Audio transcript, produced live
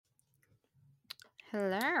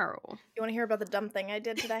Hello. You want to hear about the dumb thing I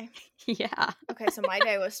did today? Yeah. Okay, so my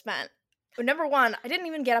day was spent. Number one, I didn't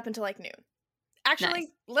even get up until like noon. Actually, Nice.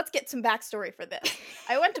 let's get some backstory for this.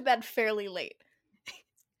 I went to bed fairly late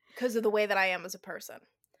because of the way that I am as a person.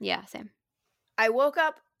 Yeah, same. I woke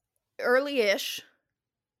up early-ish,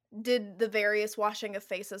 did the various washing of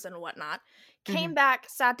faces and whatnot, came back,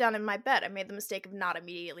 sat down in my bed. I made the mistake of not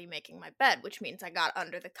immediately making my bed, which means I got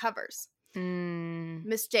under the covers.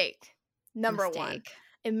 Mistake. Number one.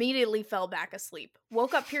 Immediately fell back asleep.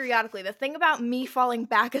 Woke up periodically. The thing about me falling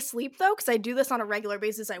back asleep, though, because I do this on a regular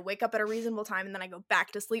basis, I wake up at a reasonable time and then I go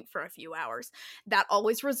back to sleep for a few hours. That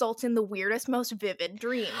always results in the weirdest, most vivid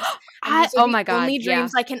dreams. And these are the only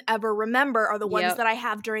dreams I can ever remember are the ones that I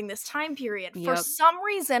have during this time period. For some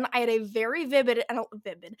reason, I had a very vivid and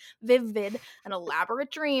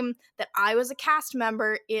elaborate dream that I was a cast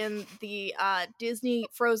member in the Disney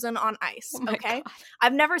Frozen on Ice. Okay,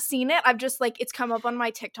 I've never seen it. I've just it's come up on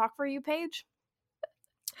my TikTok For You page.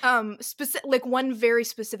 One very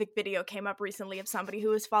specific video came up recently of somebody who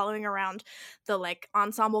was following around the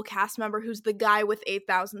ensemble cast member who's the guy with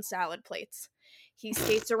 8,000 salad plates. He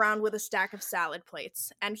skates around with a stack of salad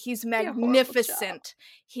plates, and he's magnificent.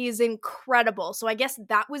 He's incredible. So I guess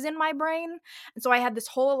that was in my brain. And so I had this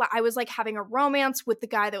I was having a romance with the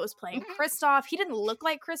guy that was playing Kristoff. He didn't look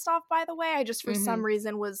like Kristoff, by the way. I just, for some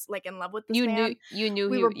reason, was in love with this man.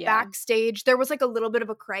 We were backstage. There was a little bit of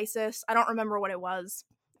a crisis. I don't remember what it was.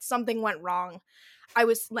 Something went wrong. I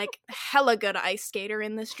was hella good ice skater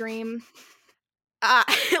in this dream.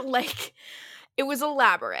 It was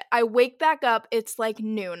elaborate. I wake back up, it's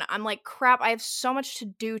noon. I'm like, crap, I have so much to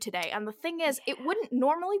do today. And the thing is, it wouldn't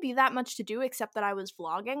normally be that much to do except that I was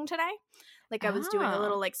vlogging today. I was doing a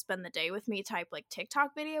little spend the day with me type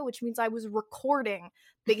TikTok video, which means I was recording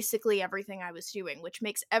basically everything I was doing, which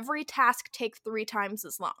makes every task take 3 times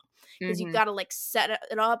as long. Because you gotta set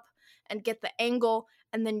it up and get the angle,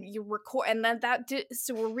 and then you record, and then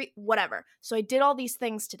whatever. So I did all these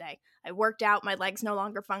things today. I worked out, my legs no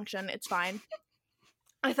longer function, it's fine.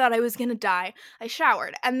 I thought I was gonna die. I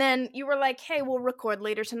showered, and then you were like, hey, we'll record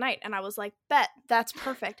later tonight, and I was like, bet, that's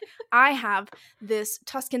perfect. I have this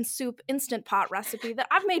Tuscan soup Instant Pot recipe that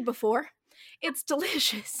I've made before. It's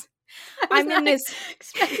delicious. I'm in this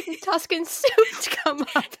expecting Tuscan soup to come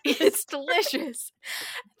up. It's delicious.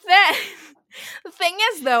 Then the thing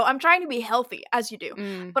is, though, I'm trying to be healthy, as you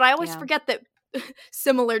do, but I always forget that,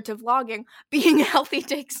 similar to vlogging, being healthy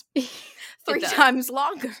takes 3 times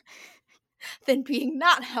longer than being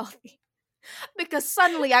not healthy. Because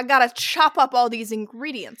suddenly I gotta chop up all these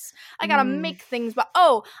ingredients. I gotta make things, but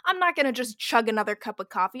I'm not gonna just chug another cup of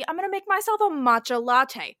coffee. I'm gonna make myself a matcha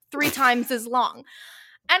latte 3 times as long.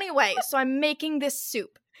 Anyway, so I'm making this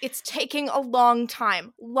soup. It's taking a long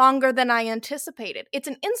time, longer than I anticipated. It's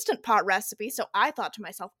an Instant Pot recipe, so I thought to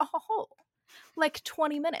myself,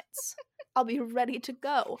 20 minutes. I'll be ready to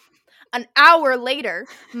go. An hour later,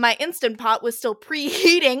 my Instant Pot was still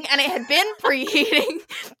preheating, and it had been preheating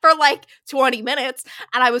for 20 minutes,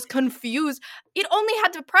 and I was confused. It only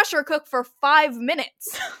had to pressure cook for 5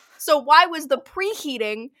 minutes. So why was the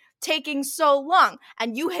preheating taking so long?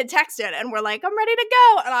 And you had texted and were like, I'm ready to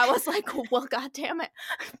go. And I was like, well, God damn it.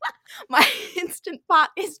 My Instant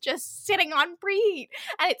Pot is just sitting on preheat.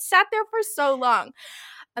 And it sat there for so long.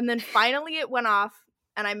 And then finally it went off,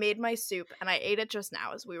 and I made my soup, and I ate it just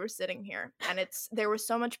now as we were sitting here. And there was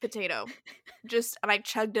so much potato. And I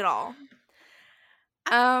chugged it all.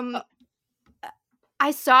 I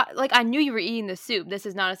saw, I knew you were eating the soup. This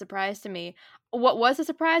is not a surprise to me. What was a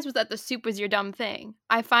surprise was that the soup was your dumb thing.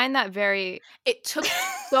 I find that It took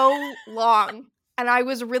so long. And I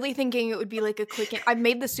was really thinking it would be a quick... I've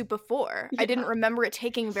made the soup before. Yeah. I didn't remember it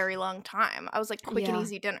taking a very long time. I was quick and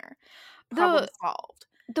easy dinner. Problem solved.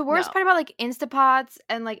 The worst part about Instapots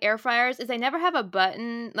and air fryers is they never have a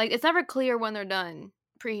button. It's never clear when they're done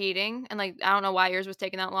preheating. And I don't know why yours was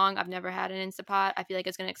taking that long. I've never had an Instapot. I feel like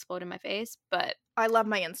it's going to explode in my face, but I love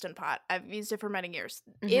my Instant Pot. I've used it for many years.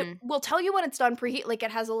 It will tell you when it's done preheat.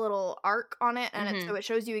 It has a little arc on it, and so it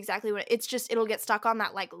shows you exactly when it's just, it'll get stuck on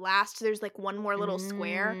that last, there's one more little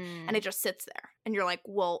square, and it just sits there. And you're like,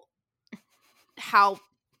 well, how?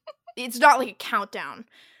 It's not a countdown.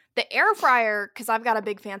 The air fryer, because I've got a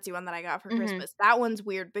big fancy one that I got for Christmas, that one's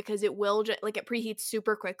weird because it will just, it preheats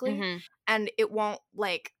super quickly, and it won't,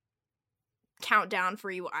 count down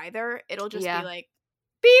for you either. It'll just be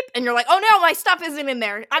beep, and you're like, oh no, my stuff isn't in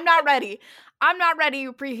there. I'm not ready.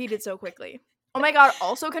 You preheated so quickly. Oh my God,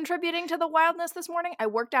 also contributing to the wildness this morning, I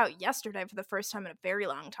worked out yesterday for the first time in a very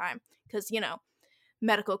long time, because,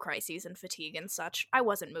 medical crises and fatigue and such. I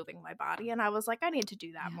wasn't moving my body, and I was like, I need to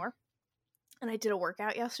do that more. and I did a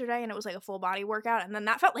workout yesterday, and it was like a full body workout, and then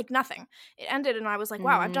that felt like nothing. It ended, and I was like,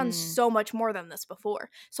 wow, I've done so much more than this before.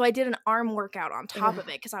 So I did an arm workout on top of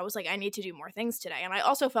it because I was like, I need to do more things today. And I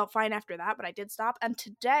also felt fine after that, but I did stop. And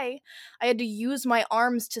today I had to use my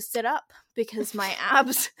arms to sit up because my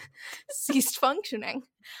abs ceased functioning.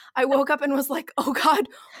 I woke up and was like, oh God,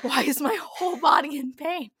 why is my whole body in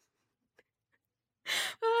pain?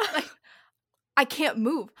 Like, I can't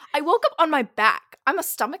move. I woke up on my back. I'm a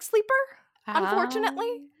stomach sleeper,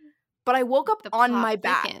 unfortunately. But I woke up on my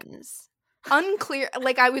back. Thickens. Unclear.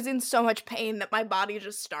 Like, I was in so much pain that my body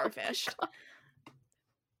just starfished.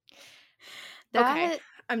 Okay,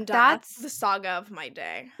 I'm done. That's the saga of my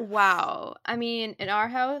day. Wow. I mean, in our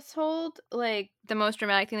household, like, the most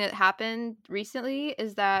dramatic thing that happened recently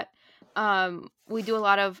is that we do a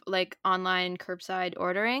lot of, like, online curbside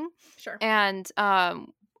ordering. Sure. And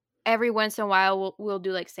every once in a while we'll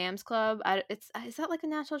do like Sam's Club. Is that like a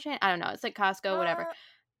national chain? I don't know. It's like Costco, whatever.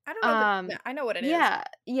 I don't know. I know what it is.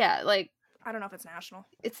 Yeah. Like, I don't know if it's national.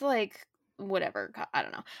 It's like whatever. I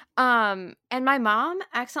don't know. And my mom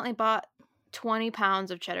accidentally bought 20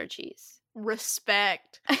 pounds of cheddar cheese.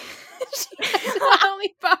 Respect. She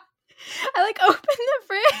accidentally bought. I like opened the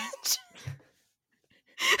fridge,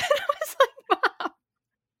 and I was like, Mom.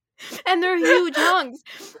 And they're huge hunks.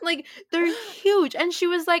 Like, they're huge. And she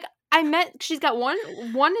was like, she's got one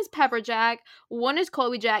is pepper jack, one is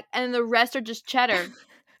Colby jack, and the rest are just cheddar.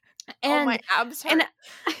 And my abs hurt.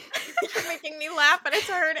 You're making me laugh, and it's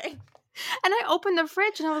hurting. And I opened the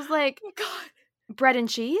fridge, and I was like, oh God, bread and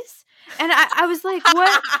cheese? And I was like, what?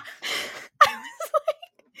 I was like,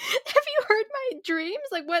 have you heard my dreams?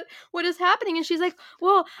 Like, what is happening? And she's like,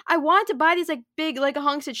 well, I wanted to buy these like big like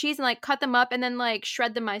hunks of cheese and like cut them up and then like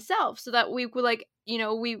shred them myself so that we would like,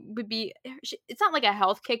 we would be, it's not like a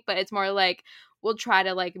health kick, but it's more like we'll try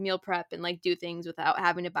to like meal prep and like do things without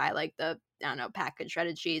having to buy like the, I don't know, packaged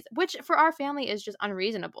shredded cheese, which for our family is just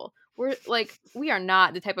unreasonable. We're like, we are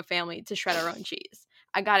not the type of family to shred our own cheese.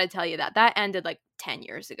 I gotta tell you that ended like 10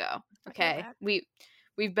 years ago. Okay,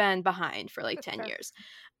 we've been behind for like 10 years.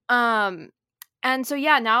 And so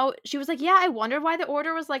yeah, now she was like, yeah, I wondered why the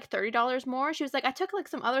order was like $30 more. She was like, I took like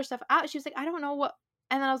some other stuff out. She was like, I don't know what.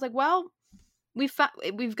 And then I was like, well, we've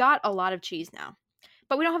got a lot of cheese now,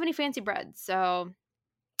 but we don't have any fancy bread, so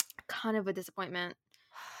kind of a disappointment.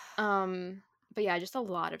 But yeah, just a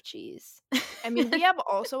lot of cheese. I mean, we have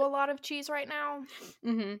also a lot of cheese right now.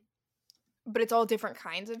 Mm-hmm. But it's all different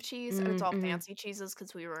kinds of cheese, and it's all fancy cheeses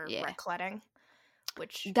because we were racletting,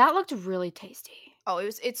 which that looked really tasty. Oh,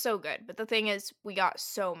 it's so good. But the thing is, we got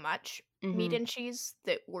so much meat and cheese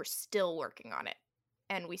that we're still working on it,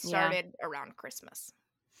 and we started around Christmas.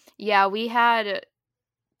 Yeah, we had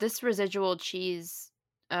this residual cheese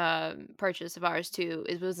purchase of ours too.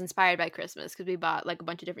 It was inspired by Christmas because we bought like a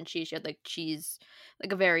bunch of different cheese. She had like cheese,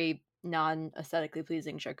 like a very non-aesthetically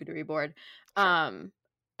pleasing charcuterie board. Sure.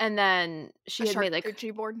 And then she had made like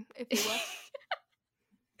charcuterie board, if you will.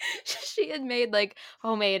 She had made like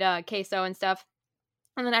homemade queso and stuff.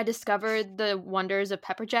 And then I discovered the wonders of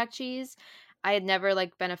pepper jack cheese. I had never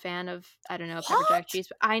like been a fan of, I don't know, pepper jack cheese.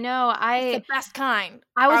 But I know it's the best kind.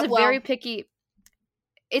 I was very picky.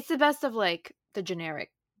 It's the best of like the generic.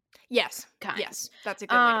 Yes. Kind. Yes. That's a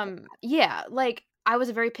good way to put it. Yeah, like I was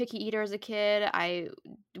a very picky eater as a kid. I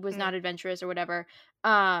was not adventurous or whatever.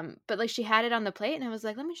 But like she had it on the plate and I was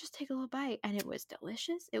like, let me just take a little bite. And it was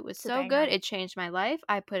delicious. It was so good. It changed my life.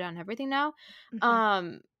 I put it on everything now.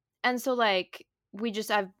 And so like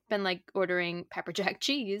I've been like ordering pepper jack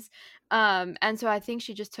cheese. And so I think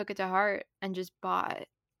she just took it to heart and just bought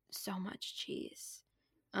so much cheese.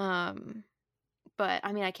 But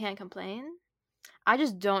I mean, I can't complain. I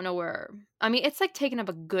just don't know where. I mean, it's like taking up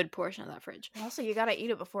a good portion of that fridge. Also, you gotta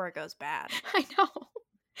eat it before it goes bad. I know.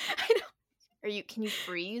 Can you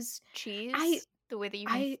freeze cheese the way that you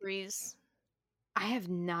can freeze? I have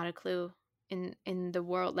not a clue in the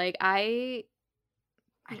world. Like I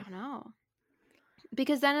don't know.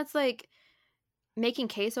 Because then it's like making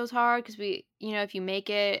queso's hard because if you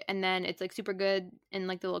make it and then it's like super good in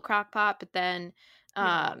like the little crock pot, but then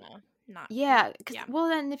well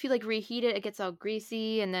then if you like reheat it, it gets all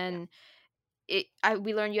greasy and then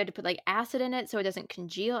we learned you had to put like acid in it so it doesn't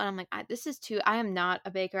congeal, and I'm like, I am not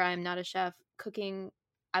a baker, I am not a chef. Cooking,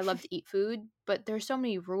 I love to eat food, but there's so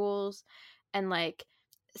many rules and like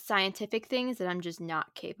scientific things that I'm just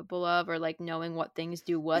not capable of, or like knowing what things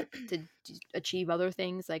do what to achieve other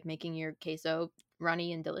things, like making your queso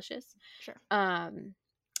runny and delicious. Sure.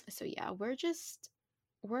 So yeah,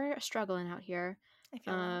 we're struggling out here. I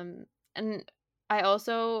feel that. And I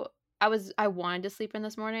also I wanted to sleep in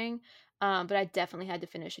this morning, but I definitely had to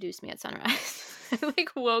finish Seduce Me at Sunrise. I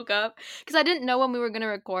like woke up because I didn't know when we were gonna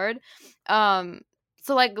record.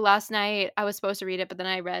 So like last night I was supposed to read it, but then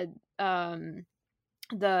I read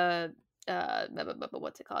the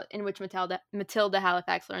what's it called? In which Matilda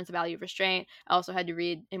Halifax learns the value of restraint. I also had to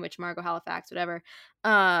read In Which Margot Halifax, whatever.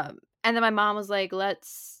 And then my mom was like,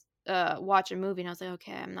 let's watch a movie, and I was like,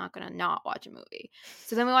 okay, I'm not gonna not watch a movie.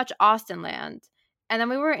 So then we watched Austin Land, and then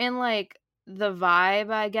we were in like the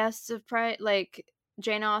vibe, I guess, of like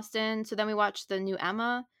Jane Austen. So then we watched the new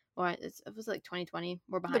Emma, or it was like 2020.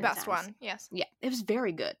 We're behind The the best times. one, yes. Yeah, it was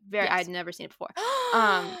very good. Very, Yes. I'd never seen it before.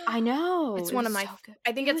 I know. It's one of my. So good.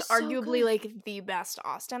 I think it's arguably like the best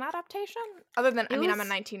Austen adaptation. Other than, I'm a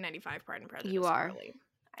 1995 Pride and Prejudice. You are. Really.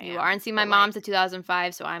 You are. And see, my mom's a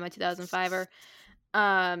 2005, so I'm a 2005er.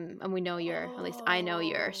 And we know at least I know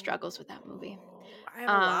your struggles with that movie. I have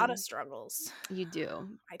a lot of struggles. You do.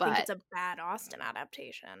 I think it's a bad Austen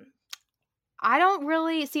adaptation. I don't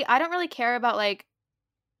really care about like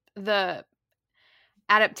the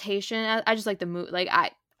adaptation. I just like the movie. Like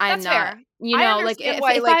I'm That's not fair. You know, like if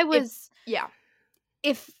I was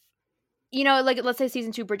if you know, like let's say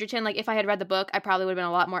season 2 Bridgerton, like if I had read the book, I probably would have been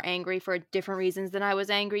a lot more angry for different reasons than I was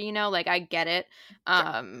angry, you know? Like I get it.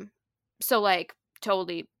 So like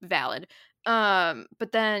totally valid.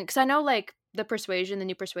 But then cuz I know like the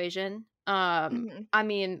new Persuasion, I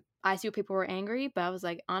mean, I see what people were angry, but I was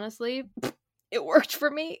like, honestly, it worked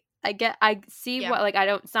for me. I see what, like,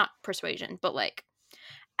 it's not Persuasion, but like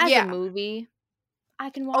as a movie, I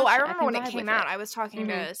can watch it. I remember when it came out, I was talking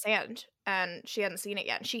to Sand, and she hadn't seen it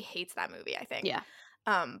yet, and she hates that movie, I think. Yeah.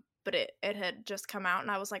 But it had just come out,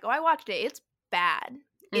 and I was like, oh, I watched it. It's bad.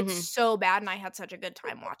 It's so bad, and I had such a good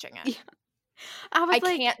time watching it. Yeah. I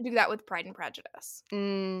can't do that with Pride and Prejudice.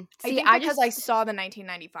 I think because I saw the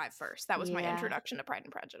 1995 first. That was my introduction to Pride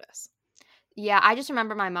and Prejudice. Yeah, I just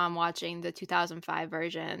remember my mom watching the 2005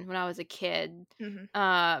 version when I was a kid.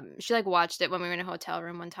 She like watched it when we were in a hotel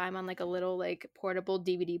room one time on like a little like portable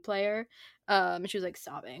DVD player. She was like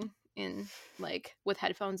sobbing in like with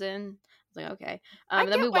headphones in. I was like, okay.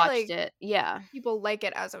 And then we watched it. Yeah, people like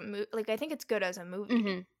it as a movie. Like I think it's good as a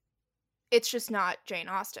movie. It's just not Jane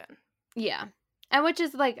Austen. Yeah, and which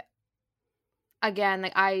is like, again,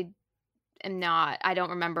 like I don't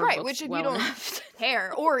remember books which if well you don't enough.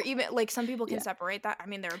 care, or even like some people can separate that. I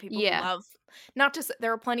mean, there are people who love,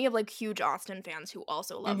 there are plenty of like huge Austen fans who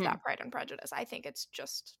also love that Pride and Prejudice. I think it's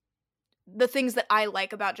just the things that I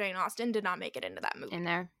like about Jane Austen did not make it into that movie. In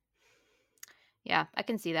there. Yeah, I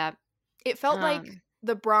can see that. It felt like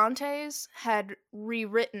the Brontes had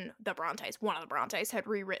rewritten one of the Brontes had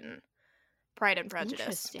rewritten Pride and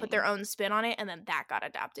Prejudice, put their own spin on it, and then that got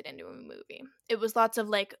adapted into a movie. It was lots of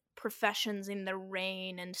like professions in the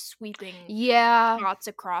rain and sweeping shots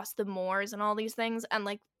across the moors and all these things, and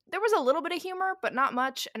like there was a little bit of humor, but not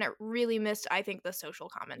much, and it really missed, I think, the social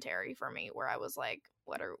commentary for me, where I was like,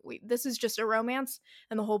 what are we? This is just a romance,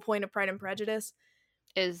 and the whole point of Pride and Prejudice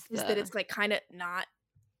is that it's like kind of not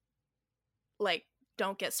like,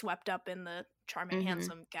 don't get swept up in the charming,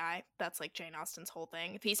 handsome guy. That's like Jane Austen's whole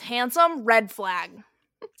thing. If he's handsome, red flag.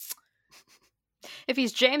 If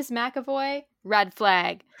he's James McAvoy, red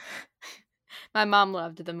flag. My mom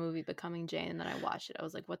loved the movie Becoming Jane, and then I watched it. I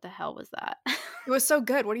was like, what the hell was that? It was so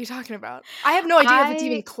good. What are you talking about? I have no idea if it's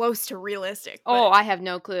even close to realistic. Oh, I have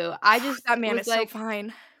no clue. I just that man is like, so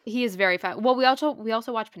fine. He is very fine. Well, we also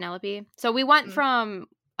watched Penelope. So we went from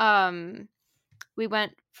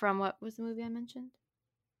what was the movie I mentioned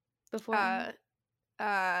before?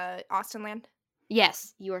 Austen Land.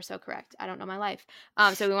 Yes, you are so correct. I don't know my life.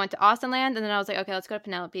 So we went to Austen Land, and then I was like, okay, let's go to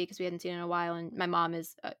Penelope because we hadn't seen it in a while, and my mom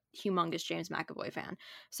is a humongous James McAvoy fan.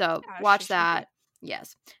 So watch that.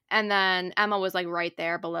 Yes. And then Emma was like right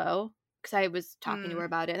there below because I was talking to her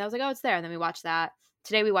about it, and I was like, oh, it's there. And then we watched that.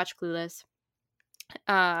 Today we watched Clueless.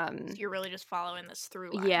 So you're really just following this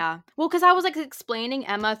through line. Yeah. Well, because I was like explaining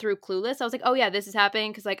Emma through Clueless. I was like, oh yeah, this is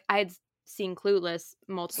happening because like I had seen Clueless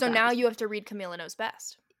multiple times. So now you have to read Camilla Knows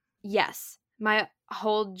Best. Yes. My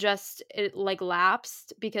whole it like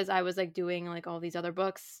lapsed because I was like doing like all these other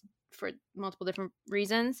books for multiple different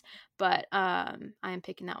reasons. But I am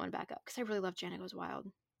picking that one back up because I really love Janet Goes Wild.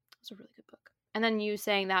 It was a really good book. And then you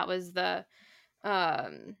saying that was the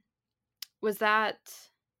was that,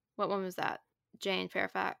 what one was that? Jane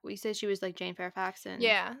Fairfax. We said she was like Jane Fairfax and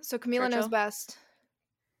so Camilla Knows Best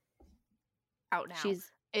out now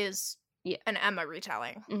is an Emma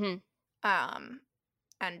retelling.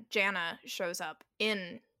 And Jana shows up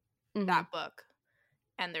in that book,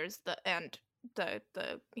 and there's the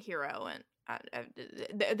hero, and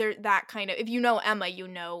they're that kind of, if you know Emma, you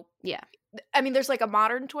know. Yeah. I mean, there's like a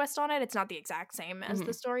modern twist on it. It's not the exact same as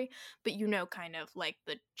the story, but you know kind of like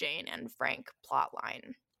the Jane and Frank plot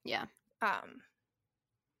line. Yeah.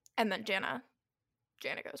 And then Jana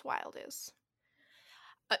Goes Wild is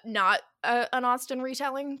not an Austen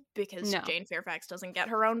retelling, because Jane Fairfax doesn't get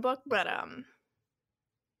her own book, but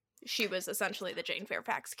she was essentially the Jane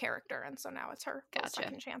Fairfax character, and so now it's her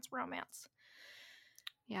second chance romance.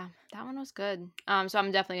 Yeah, that one was good. So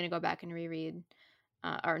I'm definitely gonna go back and reread.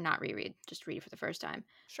 Or not reread, just read it for the first time.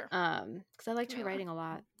 Sure. Because I liked her writing a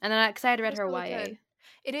lot, and then because I had read her really YA. Good.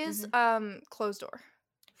 It is Closed Door.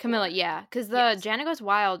 Camilla, yeah, because the Jana Goes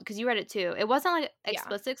Wild, because you read it too. It wasn't like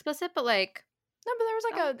explicit, but like no, but there was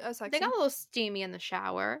like a sex. They got a little steamy in the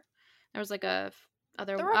shower. There was like a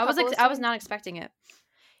other. I was not expecting it.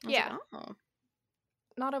 Yeah. Like, oh.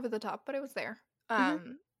 Not over the top, but it was there.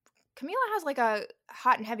 Camila has like a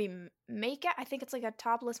hot and heavy makeout. I think it's like a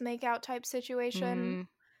topless makeout type situation.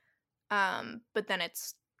 But then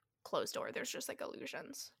it's closed door. There's just like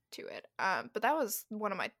allusions to it. But that was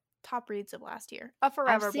one of my top reads of last year. A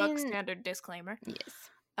forever book, standard disclaimer. Yes.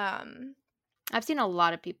 I've seen a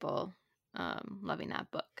lot of people loving that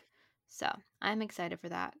book. So I'm excited for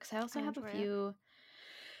that, because I also have a few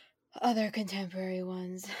other contemporary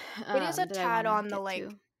ones. It is a tad on the like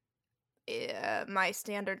my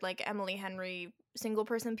standard like Emily Henry single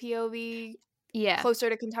person POV, closer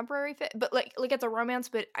to contemporary fit, but like it's a romance,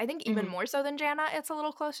 but I think even more so than Jana, it's a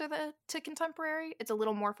little closer to contemporary. It's a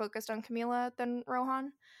little more focused on Camila than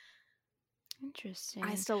Rohan. Interesting.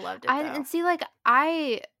 I still loved it though. And see, like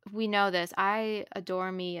we know this, I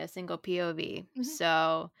adore me a single POV.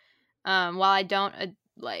 So while I don't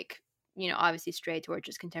obviously stray towards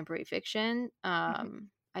just contemporary fiction,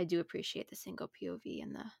 I do appreciate the single POV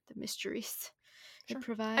and the mysteries it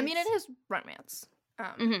provides. I mean, it is romance.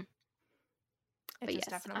 It just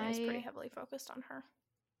definitely is pretty heavily focused on her.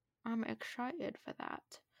 I'm excited for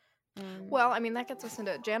that. Well, I mean, that gets us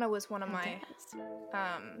into Jana was one of my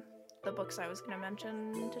the books I was going to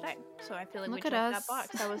mention today. So I feel like we checked that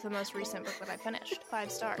box. That was the most recent book that I finished.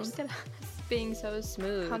 5 stars. Look at us being so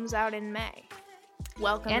smooth. Comes out in May.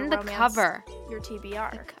 Welcome and to the romance, cover. Your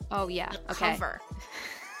TBR. Oh yeah. The okay. Cover.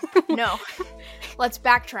 No. Let's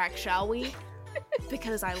backtrack, shall we?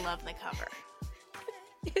 Because I love the cover.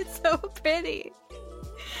 It's so pretty.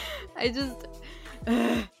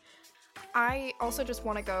 I also just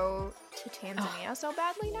want to go to Tanzania so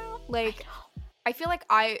badly now. Like, I feel like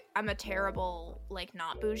I'm a terrible, like,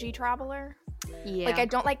 not bougie traveler. Yeah. Like, I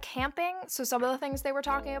don't like camping, so some of the things they were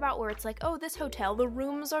talking about where it's like, oh, this hotel, the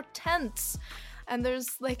rooms are tents, and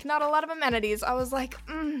there's, like, not a lot of amenities. I was like,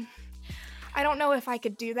 I don't know if I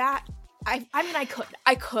could do that. I mean,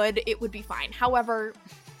 I could. It would be fine. However,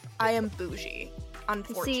 I am bougie,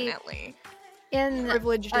 unfortunately. See,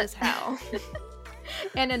 privileged as hell.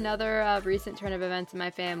 And another recent turn of events in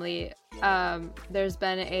my family, there's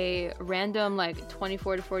been a random, like,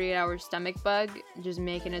 24 to 48 hour stomach bug just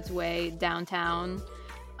making its way downtown.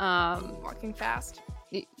 Walking fast.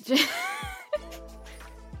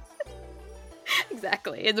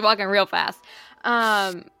 Exactly. It's walking real fast.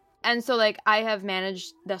 And so, like, I have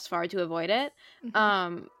managed thus far to avoid it.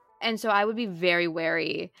 And so I would be very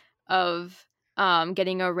wary of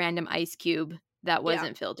getting a random ice cube that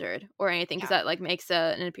wasn't filtered or anything, because that, like, makes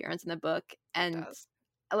an appearance in the book. And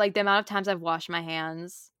like, the amount of times I've washed my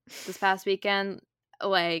hands this past weekend,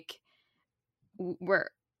 like,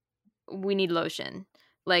 we need lotion.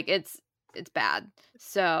 Like, it's bad.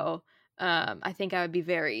 So I think I would be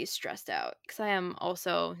very stressed out, because I am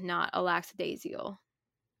also not a lackadaisical.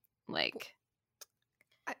 Like,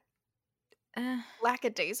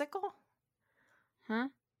 lackadaisical? Huh?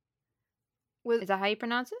 Is that how you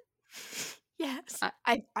pronounce it? Yes.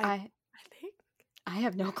 I think. I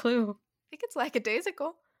have no clue. I think it's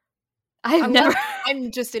lackadaisical. I'm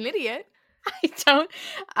just an idiot. I don't.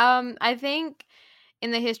 I think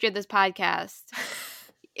in the history of this podcast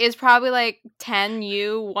is probably like 10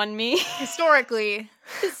 you, 1 me. Historically.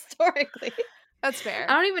 That's fair.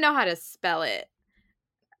 I don't even know how to spell it.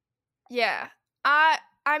 Yeah. I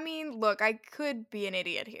mean, look, I could be an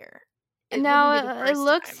idiot here. It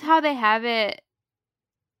looks time. How they have it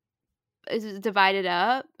is divided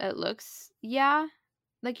up. It looks,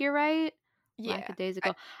 like you're right. Yeah.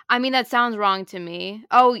 Lackadaisical. I mean, that sounds wrong to me.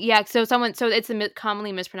 Oh, yeah. So it's a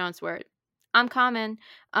commonly mispronounced word. I'm common.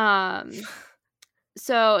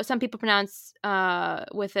 So some people pronounce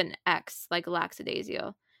with an X, like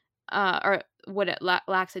lackadaisical. Or what it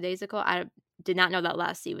lackadaisical. I did not know that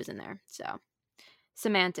last C was in there. So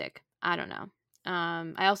semantic. I don't know.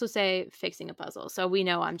 I also say fixing a puzzle, so we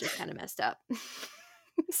know I'm just kind of messed up.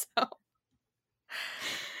 So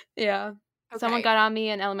Yeah. Someone Okay. got on me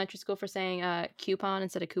in elementary school for saying coupon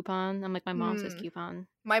instead of coupon. I'm like, my mom says coupon.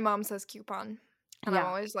 My mom says coupon. And I'm Yeah.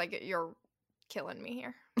 always like, you're killing me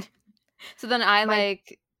here. So then I My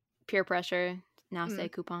like peer pressure. Now say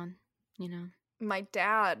mm, coupon, you know. my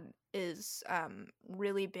dad is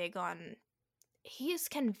really big on, he is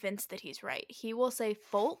convinced that he's right. He will say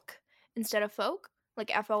folk instead of folk, like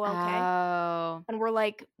FOLK. Oh. And we're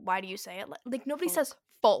like, why do you say it? Like nobody says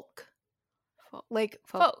Folk. folk. Folk. Like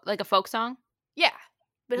Folk. folk. Like a folk song? Yeah.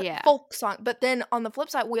 But Yeah. folk song. But then on the flip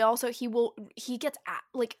side, he gets at,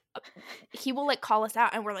 like he will like call us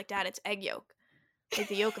out and we're like, Dad, it's egg yolk. Like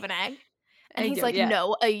the yolk of an egg. And Egg he's yolk, like, yeah.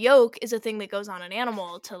 no, a yolk is a thing that goes on an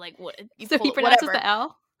animal to like what you So pull he it, pronounces whatever. the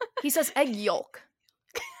L? He says egg yolk.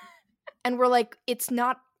 And we're like, it's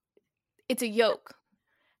not, it's a yolk.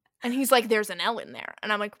 And he's like, there's an L in there.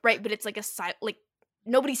 And I'm like, right, but it's like a side, like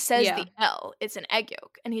nobody says Yeah. the L. It's an egg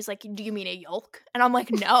yolk. And he's like, do you mean a yolk? And I'm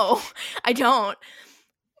like, no, I don't.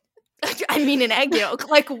 I mean an egg yolk.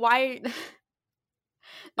 Like, why?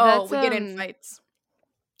 Oh, That's we get in fights.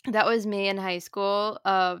 that was me in high school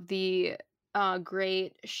of the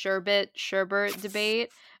great sherbet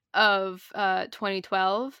debate of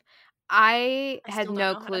 2012. I I had still don't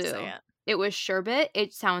no know how to say clue. it. It was sherbet.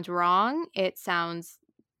 It sounds wrong. It sounds,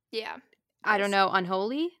 Yeah. I don't know,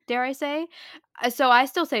 unholy, dare I say. So I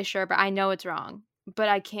still say sherbet. I know it's wrong, but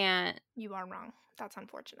I can't. You are wrong. That's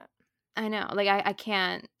unfortunate. I know. Like I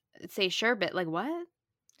can't say sherbet. Like what?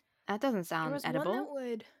 That doesn't There sound was one that edible.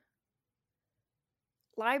 would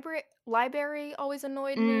library always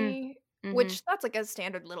annoyed Mm. me, Mhm. which that's like a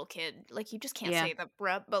standard little kid. Like you just can't Yeah. say the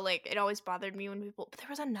bruh, but like it always bothered me when people. But there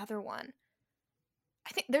was another one.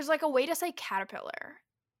 I think there's like a way to say caterpillar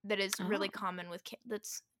that is really Oh. common with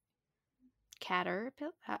that's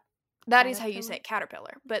Caterpillar? that is how you say Caterpillar?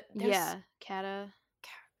 it, caterpillar. But there's Yeah, cata.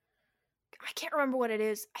 I can't remember what it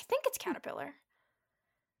is. I think it's Hmm. caterpillar.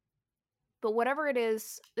 But whatever it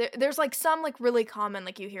is, there's like some like really common,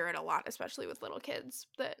 like you hear it a lot, especially with little kids,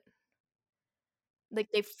 that like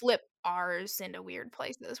they flip R's into weird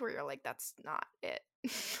places where you're like, that's not it.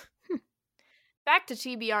 Back to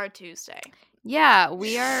TBR Tuesday. Yeah,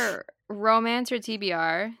 we are romance or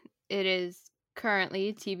TBR. It is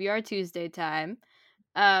currently TBR Tuesday time.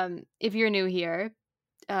 If you're new here,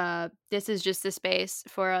 this is just a space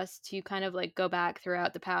for us to kind of like go back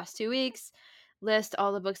throughout the past 2 weeks, list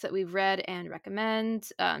all the books that we've read and recommend.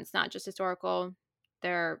 It's not just historical.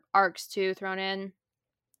 There are arcs too thrown in.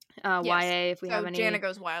 Yes. YA if we So have Jana any.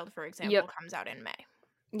 Goes Wild, for example, Yep. comes out in May.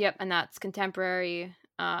 Yep, and that's contemporary.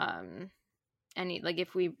 Any like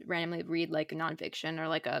if we randomly read like a nonfiction or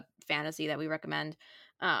like a fantasy that we recommend,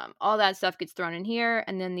 all that stuff gets thrown in here,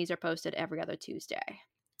 and then these are posted every other Tuesday.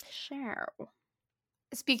 Sure.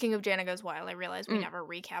 Speaking of Jana Goes Wild, I realized we Mm. never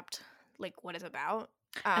recapped like what it's about.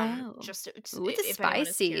 Oh. Just Ooh, it's a if anyone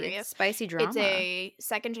is curious, spicy it's drama. a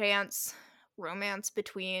second chance romance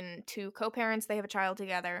between two co-parents. They have a child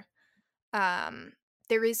together.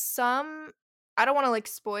 There is some, I don't want to like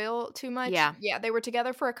spoil too much. Yeah. Yeah, they were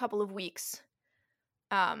together for a couple of weeks,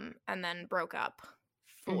 and then broke up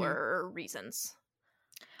Mm-hmm. for reasons.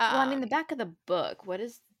 Well, I mean, the Um, back of the book.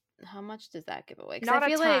 How much does that give away? Not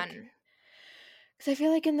a ton. Because I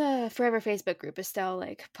feel like in the Forever Facebook group, Estelle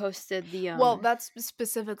like posted the Well, that's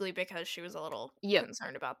specifically because she was a little Yep.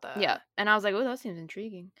 concerned about the. Yeah, and I was like, oh, that seems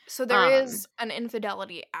intriguing. So there is an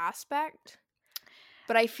infidelity aspect,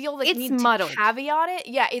 but I feel like It's need to muddled. caveat it.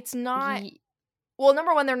 Yeah, it's not. Well,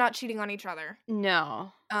 number one, they're not cheating on each other.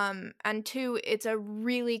 No. And two, it's a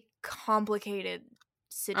really complicated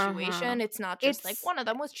situation. It's not just like one of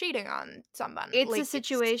them was cheating on someone. It's Like a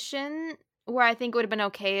situation where I think it would have been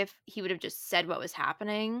okay if he would have just said what was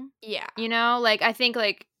happening. Yeah. You know? Like, I think,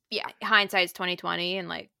 like, Yeah. hindsight's 20/20 and,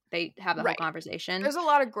 like, they have the whole Right. conversation. There's a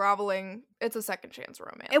lot of groveling. It's a second chance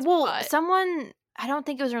romance. Someone, I don't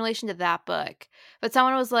think it was in relation to that book, but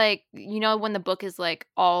someone was like, you know, when the book is, like,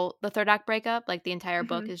 all the third act breakup, like, the entire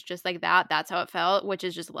book is just like that. That's how it felt, which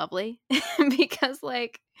is just lovely because,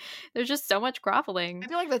 like, there's just so much groveling. I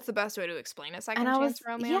feel like that's the best way to explain a second And chance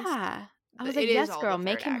romance. yeah. I was like, It is yes, all girl, the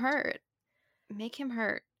make third him act. hurt. Make him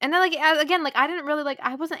hurt. And then, like, again, like, I didn't really, like,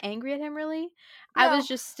 I wasn't angry at him, really. I was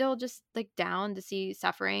just still just, like, down to see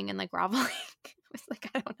suffering and, like, groveling. I was like,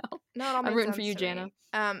 I don't know. No, it all I'm makes rooting sense for you, to Jana. me.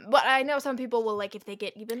 But I know some people will, like, if they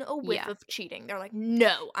get even a whiff of cheating, they're like,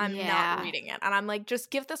 no, I'm not reading it. And I'm like,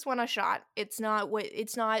 just give this one a shot. It's not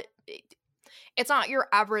your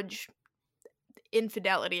average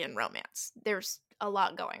infidelity in romance. There's a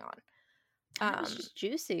lot going on. It was just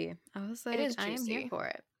juicy. I was like, It is I am here juicy. for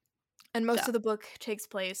it. And most of the book takes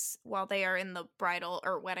place while they are in the bridal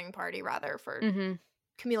or wedding party, rather, for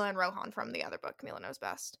Camila and Rohan from the other book, Camila Knows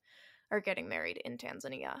Best, are getting married in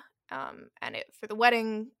Tanzania. And for the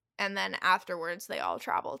wedding, and then afterwards they all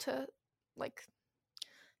travel to like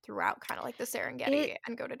throughout kind of like the Serengeti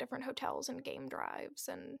and go to different hotels and game drives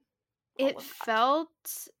and it felt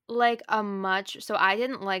like so I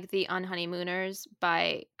didn't like the Unhoneymooners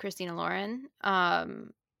by Christina Lauren.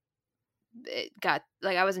 It got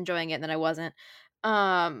like I was enjoying it and then I wasn't.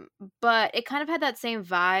 But it kind of had that same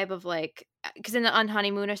vibe of like, because in the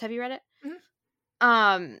Unhoneymooners, have you read it?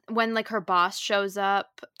 Mm-hmm. When like her boss shows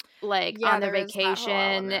up like on their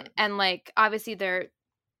vacation and like obviously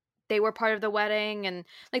they were part of the wedding and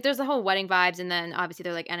like there's the whole wedding vibes, and then obviously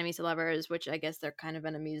they're like enemies to lovers, which I guess they're kind of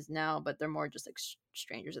enemies now, but they're more just like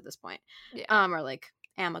strangers at this point. Or like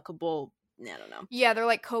amicable. I don't know. Yeah, they're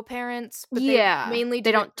like co-parents, but they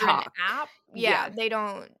don't talk. App. Yeah, they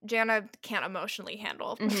don't. Jana can't emotionally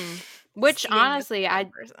handle. Which honestly,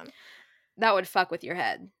 that would fuck with your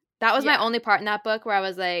head. That was my only part in that book where I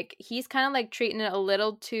was like, he's kind of like treating it a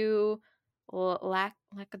little too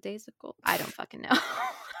lackadaisical. I don't fucking know how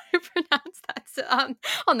to pronounce that. So,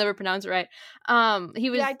 I'll never pronounce it right. He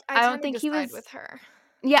was. Yeah, I don't think he was with her.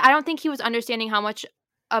 Yeah, I don't think he was understanding how much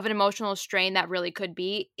of an emotional strain that really could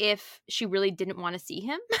be if she really didn't want to see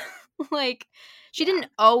him. Like, she didn't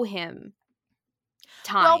owe him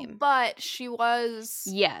time. Well, but she was.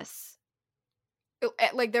 Yes.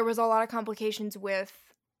 Like, there was a lot of complications with.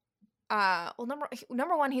 Well,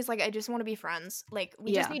 number one, he's like, I just want to be friends. Like,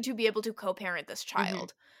 we just need to be able to co-parent this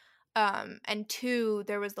child. And two,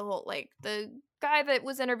 there was the whole like the guy that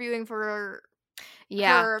was interviewing for her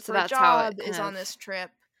for a job is on this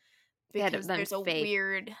trip. Because there's a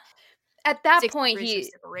weird at that point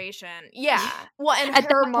separation. Yeah. Well, and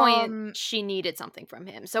at her mom, point she needed something from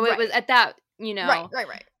him. So it was at that,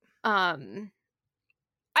 Right. I mean,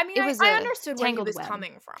 I understood where he was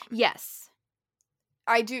coming from. Yes.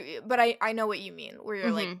 I do, but I know what you mean. Where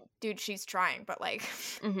you're like, dude, she's trying, but like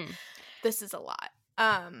this is a lot.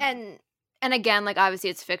 And again, like obviously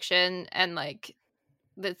it's fiction and like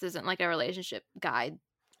this isn't like a relationship guide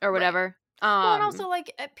or whatever. Right. Well, and also,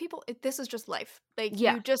 like, this is just life. Like,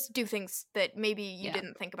 you just do things that maybe you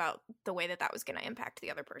didn't think about the way that was going to impact the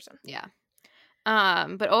other person. Yeah.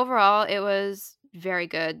 But overall, it was very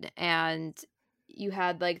good. And you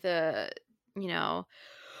had, like,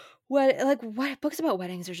 what books about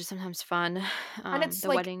weddings are just sometimes fun. And it's, the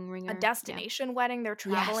like, Wedding Ringer. A destination wedding. They're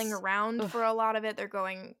traveling around for a lot of it. They're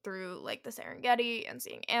going through, like, the Serengeti and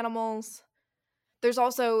seeing animals. There's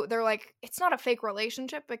also, they're like, it's not a fake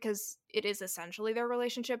relationship because it is essentially their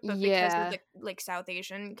relationship, but because of the like South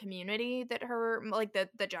Asian community that her, like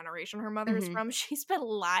the generation her mother is from, she's been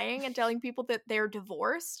lying and telling people that they're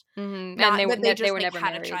divorced. And they were never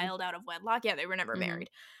had married. A child out of wedlock. Yeah, they were never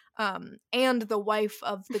married. And the wife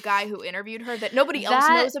of the guy who interviewed her that nobody else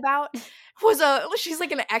knows about she's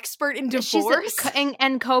like an expert in divorce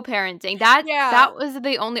and co-parenting. That was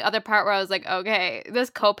the only other part where I was like, okay,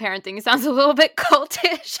 this co-parenting sounds a little bit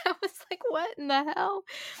cultish. I was like, what in the hell?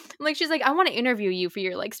 Like, she's like, I want to interview you for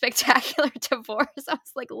your like spectacular divorce. I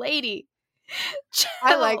was like, lady, chill.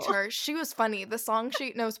 I liked her. She was funny. The song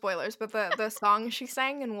no spoilers, but the song she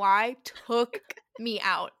sang and why took me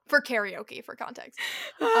out for karaoke, for context.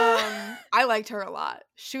 I liked her a lot.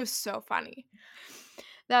 She was so funny.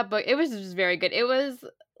 That book, it was just very good. It was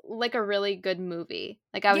like a really good movie.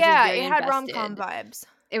 Like I was just very invested. Had rom-com vibes.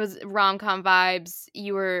 It was rom-com vibes.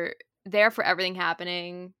 You were there for everything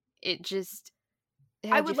happening. It just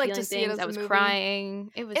I would like to see it as a movie. I was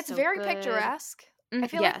crying. It's so very good. Picturesque. I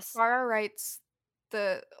feel like Farah writes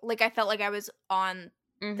I felt like I was on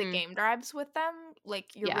the game drives with them. Like,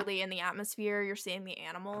 you're really in the atmosphere. You're seeing the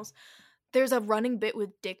animals. There's a running bit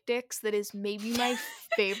with Dik-Diks that is maybe my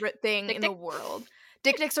favorite thing in the world.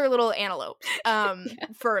 Dik-Diks are little antelopes.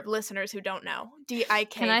 For listeners who don't know,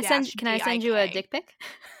 DIK. Can I send you a dick pic?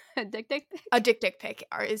 A Dik-Dik pic? A Dik-Dik pic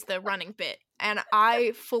is the running bit, and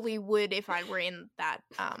I fully would if I were in that.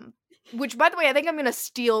 Which, by the way, I think I'm gonna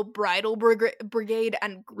steal Bridal Brigade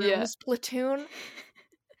and Groom's Platoon.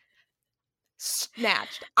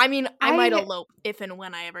 Snatched. I mean, I might elope if and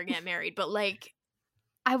when I ever get married, but like,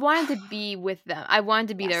 I wanted to be with them. I wanted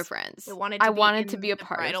to be their friends. I wanted to be a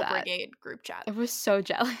part of that. Bridal Brigade group chat. I was so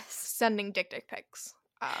jealous. Sending dick pics.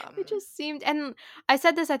 It just seemed, and I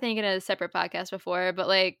said this I think in a separate podcast before, but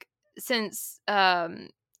like since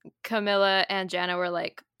Camilla and Jana were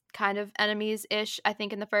like kind of enemies-ish, I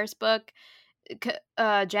think in the first book,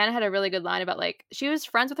 Jana had a really good line about like she was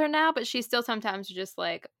friends with her now, but she still sometimes just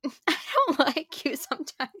like, I don't like you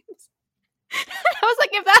sometimes. I was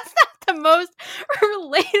like, if that's not the most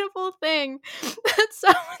relatable thing that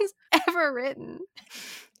someone's ever written,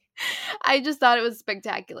 I just thought it was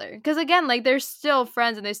spectacular. Because again, like they're still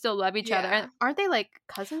friends and they still love each other. And aren't they like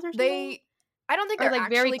cousins or something? I don't think Or they're like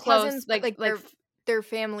very actually close, cousins, but like their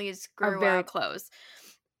families are grew very up. close.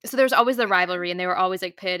 So there's always the rivalry, and they were always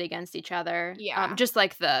like pitted against each other. Yeah. Just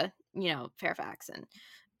like the, Fairfax and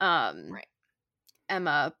Right.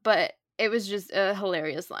 Emma. But it was just a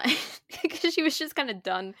hilarious line because she was just kind of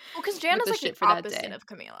done. Well, because with Jana's the like shit the for that opposite day. of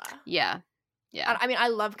Camila. Yeah. Yeah. I mean, I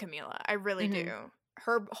love Camila. I really Mhm. do.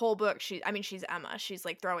 Her whole book, she's Emma. She's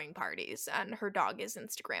like throwing parties, and her dog is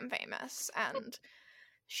Instagram famous, and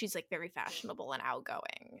she's like very fashionable and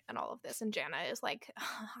outgoing and all of this. And Jana is like,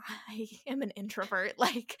 I am an introvert.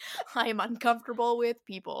 Like, I am uncomfortable with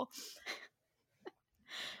people.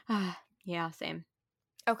 Yeah, same.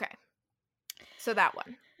 Okay. So that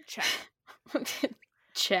one. Check.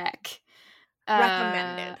 Check.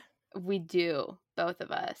 Recommended. We do. Both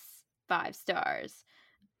of us. 5 stars.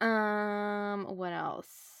 What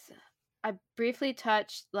else? I briefly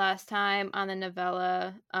touched last time on the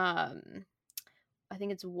novella. I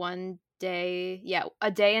think it's One Day. Yeah,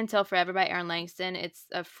 A Day Until Forever by Erin Langston. It's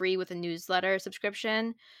a free with a newsletter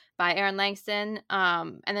subscription by Erin Langston.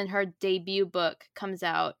 And then her debut book comes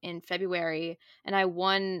out in February, and I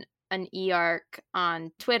won an e-arc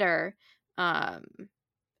on Twitter.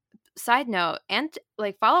 Side note, and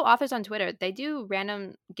like follow authors on Twitter. They do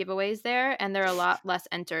random giveaways there, and they're a lot less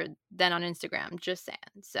entered than on Instagram. Just saying.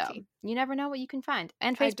 So you never know what you can find.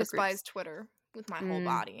 And Facebook I despise groups. Twitter with my whole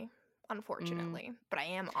body, unfortunately, but I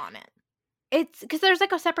am on it. It's because there's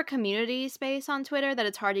like a separate community space on Twitter that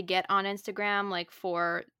it's hard to get on Instagram, like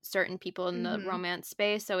for certain people in the romance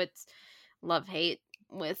space. So it's love-hate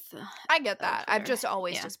with. I get that. Twitter. I've just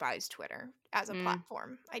always despised Twitter as a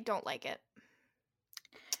platform. I don't like it.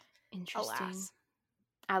 Interesting. Alas.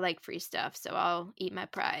 I like free stuff, so I'll eat my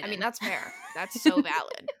pride. I mean, that's fair. That's so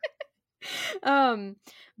valid.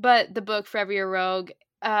 But the book Forever Your Rogue,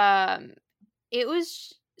 it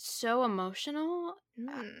was so emotional.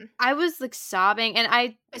 I was like sobbing,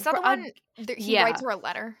 and is that the one he writes her a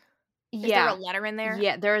letter? Is there a letter in there?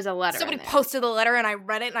 Yeah, there is a letter. Somebody posted the letter, and I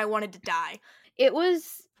read it, and I wanted to die. It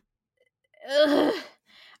was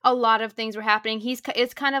a lot of things were happening.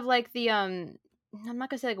 It's kind of like the I'm not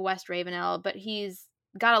gonna say like West Ravenel, but he's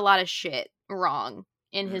got a lot of shit wrong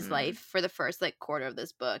in his life for the first like quarter of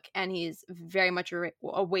this book, and he's very much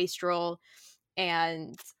a wastrel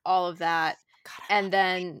and all of that. God, and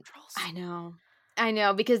then I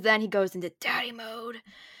know because then he goes into daddy mode.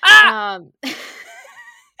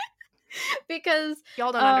 Because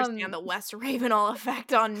y'all don't understand the West Ravenel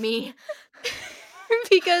effect on me.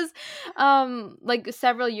 Because like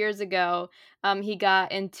several years ago he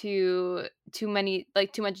got into too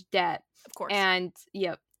much debt, of course, and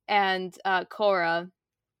Cora,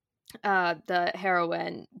 the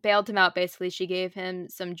heroine, bailed him out. Basically, she gave him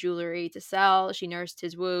some jewelry to sell. She nursed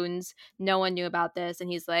his wounds. No one knew about this, and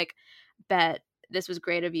he's like, bet, this was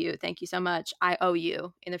great of you, thank you so much, I owe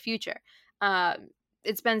you in the future.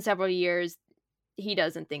 It's been several years. He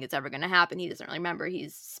doesn't think it's ever going to happen. He doesn't really remember.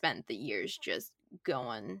 He's spent the years just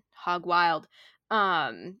going hog wild.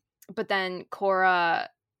 But then Cora,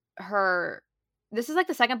 this is like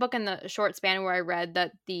the second book in the short span where I read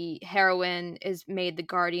that the heroine is made the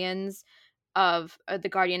guardian of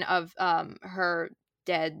her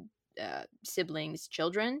dead siblings'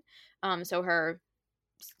 children. So her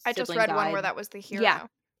I just read one where that was the hero. Yeah,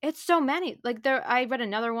 it's so many. Like I read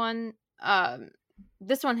another one.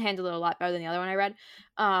 This one handled it a lot better than the other one I read.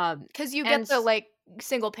 Because you get the like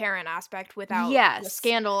single parent aspect without the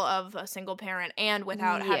scandal of a single parent, and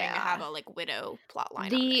without having to have a like widow plot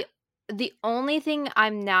line. The only thing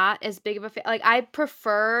I'm not as big of a fan, like I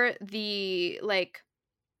prefer I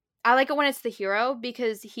like it when it's the hero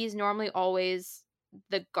because he's normally always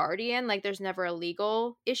the guardian. Like there's never a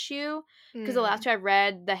legal issue. Because the last two I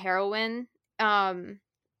read, the heroine,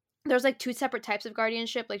 there's like two separate types of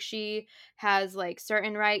guardianship. Like she has like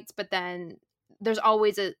certain rights, but then there's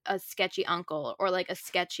always a sketchy uncle or like a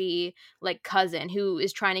sketchy like cousin who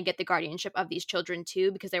is trying to get the guardianship of these children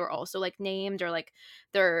too, because they were also like named, or like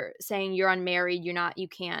they're saying you're unmarried, you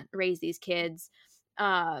can't raise these kids.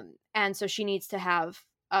 And so she needs to have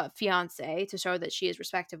a fiance to show that she is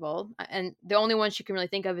respectable. And the only one she can really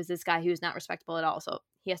think of is this guy who's not respectable at all. So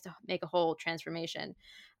he has to make a whole transformation.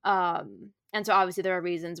 And so obviously there are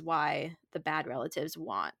reasons why the bad relatives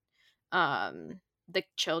want the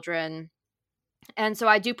children. And so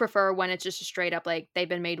I do prefer when it's just a straight up like they've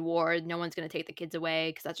been made ward, no one's going to take the kids away,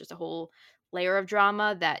 because that's just a whole layer of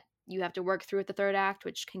drama that you have to work through at the third act,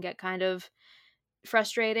 which can get kind of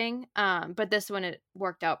frustrating. But this one, it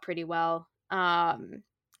worked out pretty well.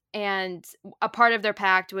 And a part of their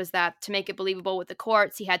pact was that to make it believable with the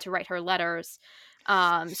courts, he had to write her letters.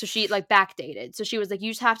 So she like backdated. So she was like,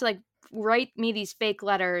 you just have to like write me these fake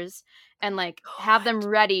letters and like have them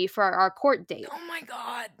ready for our court date. Oh my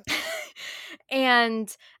God.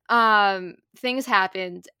 And things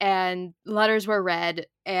happened and letters were read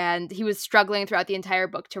and he was struggling throughout the entire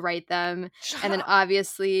book to write them. And then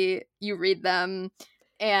obviously you read them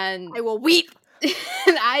and I will weep.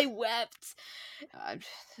 and I wept.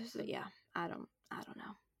 Yeah, I don't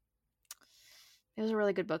know. It was a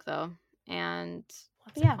really good book though. And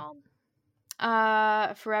what's it called?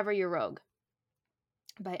 Forever Your Rogue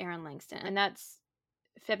by Aaron Langston. And that's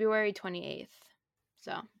February 28th.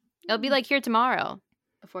 So it'll be like here tomorrow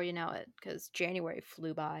before you know it, because January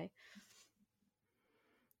flew by.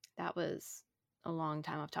 That was a long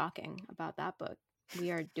time of talking about that book.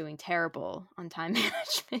 We are doing terrible on time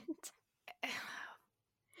management.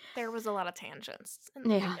 There was a lot of tangents in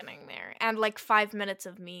the beginning there. And like 5 minutes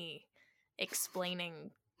of me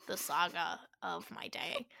explaining the saga of my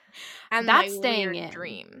day. And that's my staying weird in.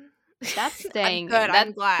 Dream. That's staying good. in.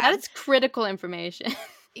 I'm glad. That is critical information.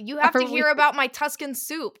 You have to hear about my Tuscan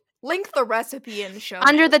soup. Link the recipe in show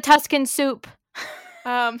Under the Tuscan soup.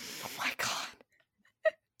 Oh my God.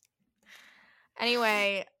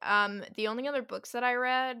 Anyway, the only other books that I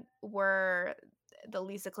read were the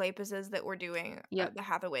Lisa Kleypases that we're doing, the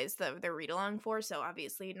Hathaways that they're read-along for, so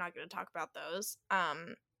obviously not going to talk about those.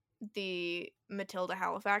 The Matilda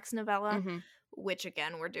Halifax novella, which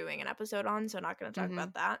again we're doing an episode on, so not going to talk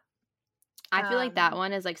about that. I feel like that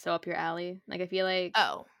one is like so up your alley. Like I feel like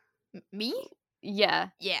me? Yeah.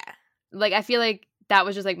 Like I feel like that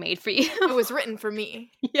was just like made for you. It was written for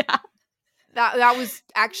me. Yeah. That was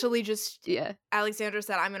actually just Alexandra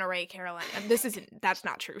said I'm gonna write Caroline. And that's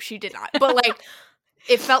not true. She did not. But like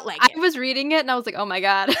it felt like I was reading it and I was like, oh my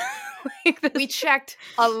God. We checked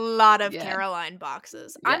a lot of Caroline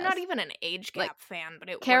boxes. Yes. I'm not even an age gap fan, but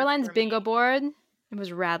it Caroline's bingo board, it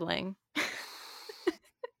was rattling.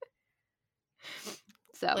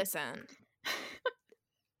 So listen.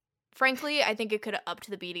 Frankly, I think it could have upped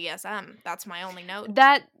the BDSM. That's my only note.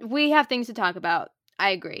 That we have things to talk about. I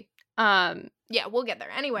agree. Yeah, we'll get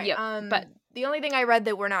there. Anyway, but the only thing I read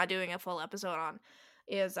that we're not doing a full episode on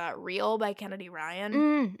is Real by Kennedy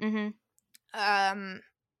Ryan.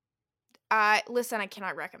 Listen, I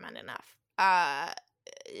cannot recommend enough.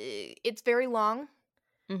 It's very long.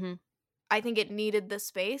 I think it needed the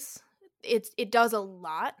space. It does a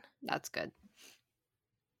lot. That's good.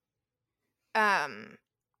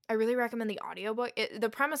 I really recommend the audiobook. The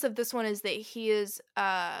premise of this one is that he is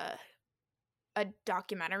a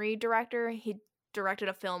documentary director. He directed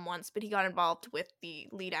a film once, but he got involved with the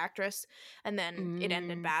lead actress, and then it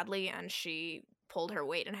ended badly, and she pulled her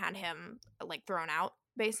weight and had him like thrown out,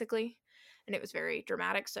 basically. And it was very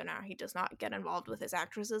dramatic, so now he does not get involved with his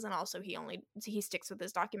actresses, and also he sticks with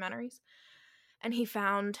his documentaries. And he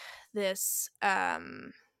found this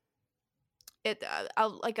like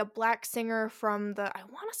a black singer from the, I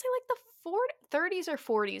want to say like the 30s or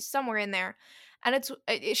 40s, somewhere in there. And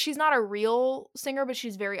she's not a real singer, but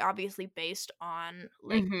she's very obviously based on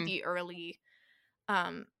like the early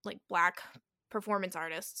like black performance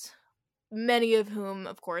artists, many of whom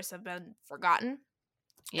of course have been forgotten.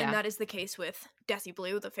 And that is the case with Desi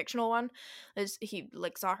Blue, the fictional one. As he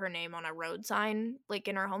like saw her name on a road sign like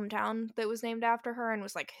in her hometown that was named after her and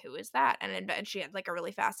was like, who is that? And she had like a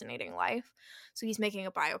really fascinating life. So he's making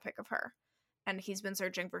a biopic of her. And he's been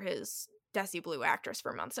searching for his Desi Blue actress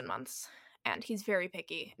for months and months. And he's very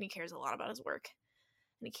picky and he cares a lot about his work.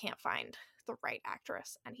 And he can't find the right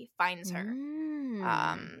actress. And he finds her.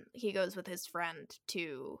 He goes with his friend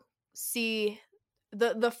to see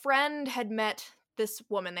the friend had met this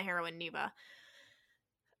woman, the heroine Neva.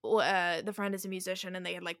 The friend is a musician and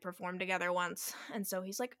they had like performed together once, and so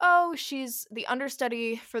he's like, oh, she's the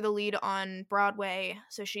understudy for the lead on Broadway,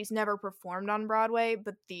 so she's never performed on Broadway,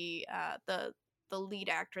 but the lead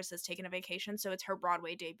actress has taken a vacation, so it's her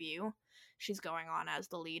Broadway debut. She's going on as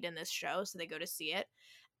the lead in this show, so they go to see it,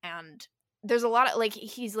 and there's a lot of like,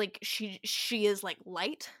 he's like, she is like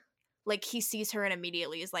light, like he sees her and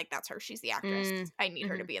immediately is like, that's her, she's the actress. I need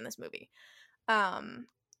her to be in this movie. And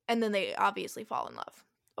then they obviously fall in love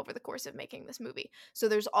over the course of making this movie. So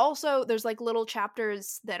there's like little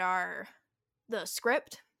chapters that are the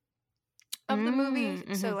script of the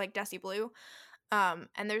movie. So like Desi Blue.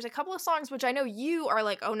 And there's a couple of songs which I know you are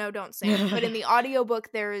like, oh no, don't sing. But in the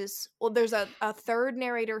audiobook there's a third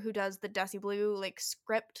narrator who does the Desi Blue like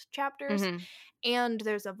script chapters. And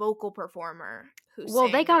there's a vocal performer who's Well,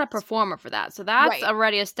 they saying got a this. performer for that, so that's Right.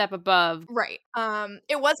 already a step above. Right.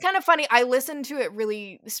 It was kind of funny. I listened to it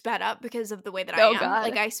really sped up because of the way that I Oh am. god.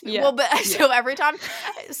 Like Yeah. well, but so every time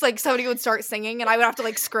it's like somebody would start singing and I would have to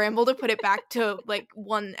like scramble to put it back to like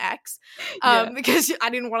 1x. Yeah. Because I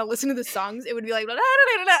didn't want to listen to the songs. It would be like and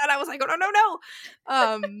I was like, "Oh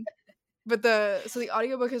no." But the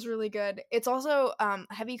audiobook is really good. It's also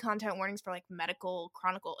heavy content warnings for like medical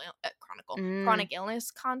chronic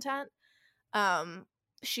illness content.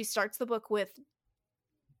 She starts the book with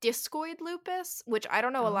discoid lupus, which I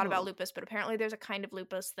don't know a lot about lupus, but apparently there's a kind of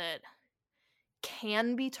lupus that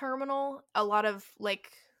can be terminal. A lot of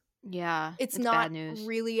like it's not bad news.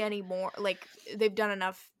 really anymore. Like they've done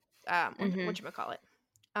enough whatchamacallit.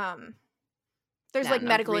 There's like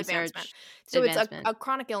medical advancement. So it's a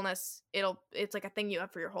chronic illness. It's like a thing you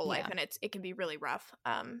have for your whole life, and it can be really rough.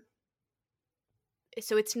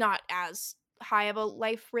 So it's not as high of a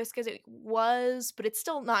life risk as it was, but it's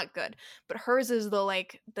still not good. But hers is the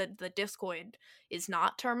discoid is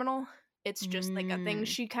not terminal. It's just like a thing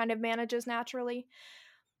she kind of manages naturally.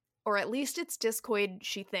 Or at least it's discoid,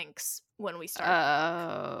 she thinks, when we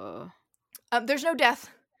start. There's no death.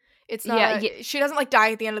 It's not she doesn't like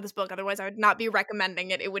die at the end of this book, otherwise I would not be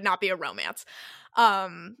recommending it. It would not be a romance.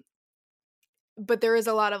 But there is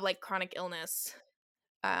a lot of like chronic illness,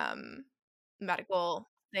 medical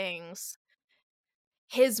things.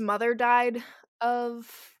 His mother died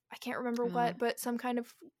of I can't remember what, but some kind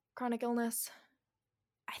of chronic illness.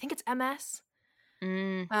 I think it's MS.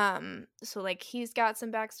 So like he's got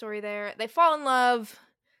some backstory there. They fall in love.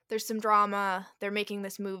 There's some drama. They're making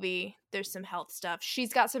this movie. There's some health stuff.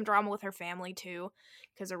 She's got some drama with her family too,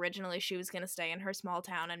 because originally she was gonna stay in her small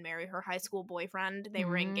town and marry her high school boyfriend. They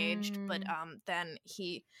were engaged, but then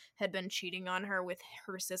he had been cheating on her with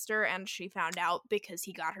her sister, and she found out because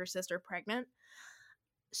he got her sister pregnant.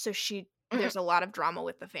 So there's a lot of drama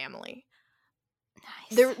with the family.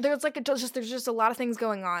 Nice. There's just a lot of things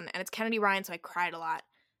going on, and it's Kennedy Ryan, so I cried a lot,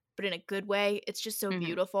 but in a good way. It's just so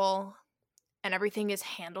beautiful, and everything is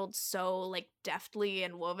handled so like deftly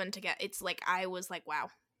and woven together. It's like I was like, wow.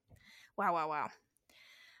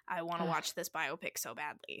 I want to watch this biopic so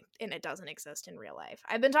badly, and it doesn't exist in real life.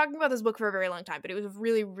 I've been talking about this book for a very long time, but it was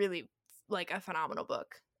really, really like a phenomenal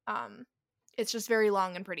book. It's just very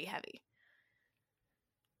long and pretty heavy.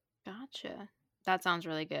 Gotcha. That sounds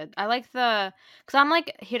really good. I like because I'm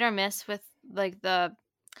like hit or miss with like the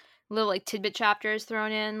little like tidbit chapters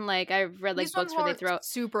thrown in. Like I've read like These books where they throw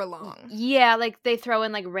super long. Yeah, like they throw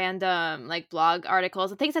in like random like blog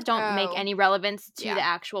articles and things that don't make any relevance to the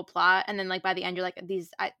actual plot, and then like by the end you're like,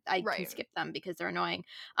 these I can skip them because they're annoying.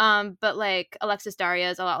 But like Alexis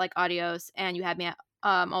Daria is a lot like Audios, and You Had Me at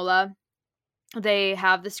Ola. They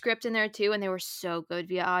have the script in there too, and they were so good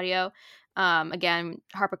via audio. Again,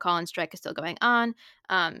 HarperCollins strike is still going on.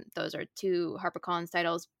 Those are 2 HarperCollins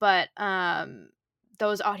titles, but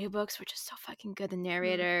those audiobooks were just so fucking good. The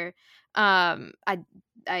narrator, I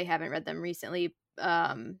haven't read them recently.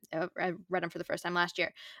 I read them for the first time last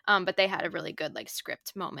year. But they had a really good like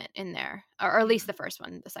script moment in there, or at least the first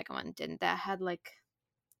one. The second one didn't. That had like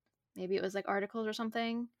maybe it was like articles or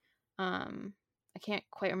something. I can't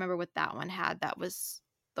quite remember what that one had. That was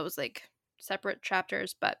those like separate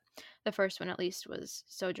chapters, but the first one at least was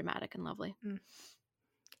so dramatic and lovely.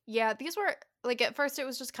 Yeah, these were like at first it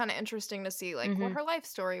was just kind of interesting to see like what her life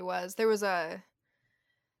story was.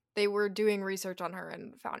 They were doing research on her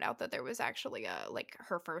and found out that there was actually like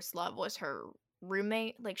her first love was her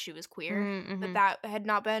roommate, like she was queer, but that had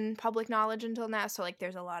not been public knowledge until now. So like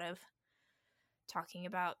there's a lot of talking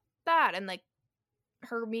about that and like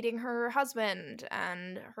her meeting her husband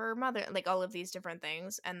and her mother, like all of these different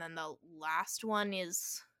things. And then the last one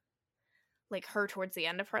is like her towards the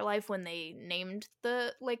end of her life when they named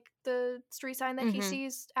the street sign that he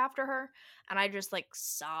sees after her, and I just like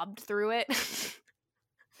sobbed through it.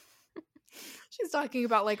 She's talking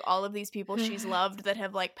about like all of these people she's loved that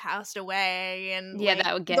have like passed away, and yeah, like,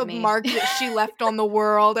 that would get the mark that she left on the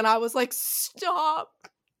world, and I was like, stop.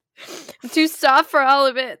 I'm too soft for all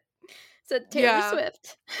of it. Said Taylor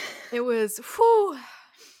Swift. It was whew.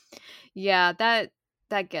 Yeah, that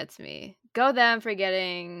gets me. Go them for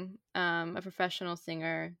getting a professional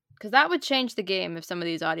singer, because that would change the game if some of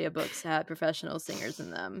these audiobooks had professional singers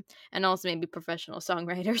in them, and also maybe professional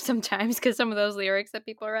songwriters sometimes, because some of those lyrics that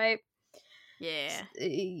people write. Yeah.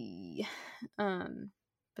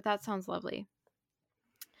 But that sounds lovely.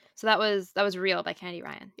 So that was Real by Kennedy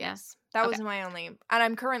Ryan. Yes. That was my only, and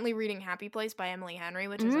I'm currently reading Happy Place by Emily Henry,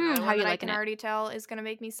 which is another one that I can already tell is going to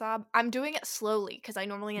make me sob. I'm doing it slowly because I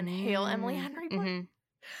normally inhale Emily Henry.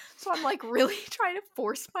 So I'm like really trying to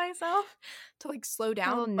force myself to like slow A down,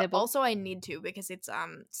 little but nibble. also I need to because it's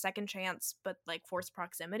second chance but like forced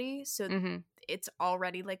proximity, so it's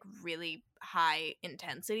already like really high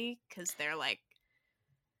intensity because they're like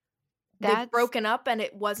they've broken up and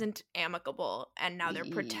it wasn't amicable and now they're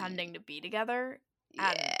pretending to be together,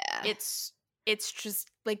 and it's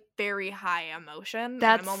just like very high emotion, and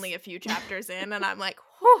I'm only a few chapters in and I'm like,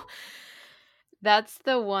 whew. That's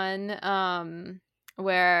the one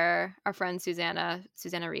where our friend Susanna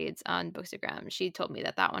reads on Bookstagram. She told me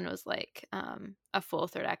that one was like a full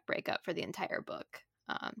third act breakup for the entire book,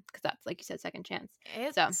 because that's, like you said, second chance.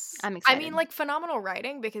 So I'm excited. I mean, like, phenomenal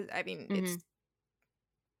writing because I mean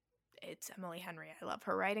it's Emily Henry. I love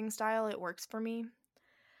her writing style. It works for me.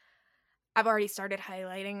 I've already started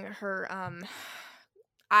highlighting her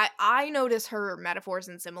I notice her metaphors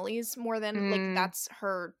and similes more than like that's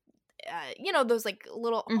her those like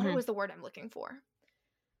little what was the word I'm looking for?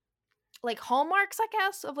 Like hallmarks, I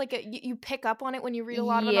guess, of like you pick up on it when you read a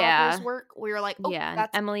lot of an author's work where you're like, oh,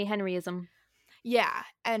 that's Emily Henryism. Yeah,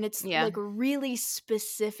 and it's like really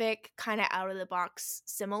specific kind of out of the box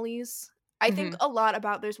similes. I think a lot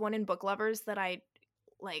about, there's one in Book Lovers that I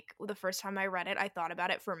like, the first time I read it, I thought about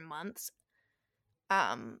it for months.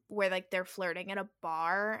 Where like they're flirting at a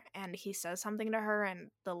bar and he says something to her and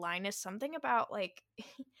the line is something about like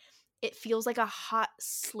it feels like a hot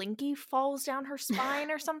slinky falls down her spine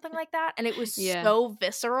or something like that, and it was so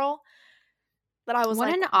visceral that I was what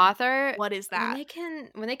like, an author, what is that?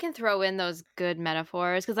 When they can throw in those good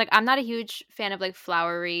metaphors, because like I'm not a huge fan of like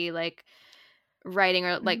flowery like writing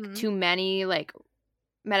or like too many like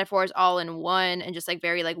metaphors all in one and just like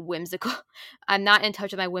very like whimsical. I'm not in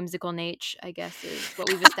touch with my whimsical nature, I guess is what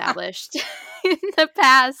we've established in the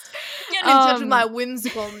past. Getting in touch with my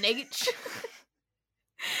whimsical nature.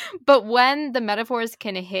 But when the metaphors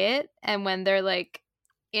can hit and when they're like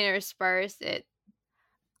interspersed,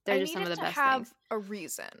 they're just some of the best have things. A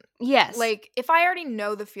reason. Yes. Like if I already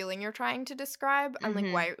know the feeling you're trying to describe, I'm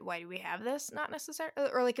like, why do we have this? Not necessarily,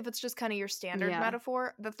 or like if it's just kind of your standard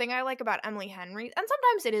metaphor. The thing I like about Emily Henry, and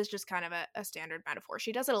sometimes it is just kind of a standard metaphor.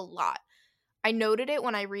 She does it a lot. I noted it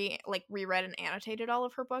when I reread and annotated all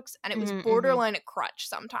of her books, and it was borderline a crutch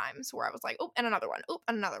sometimes, where I was like, oh, and another one, oh,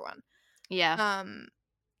 and another one. Yeah.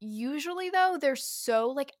 Usually though, they're so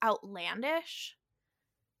like outlandish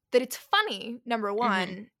that it's funny, number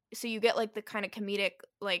one, so you get like the kind of comedic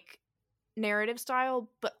like narrative style,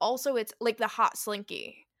 but also it's like the hot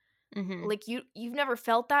slinky. Like you've never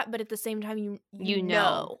felt that, but at the same time you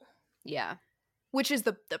know. Yeah. Which is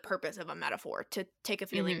the purpose of a metaphor, to take a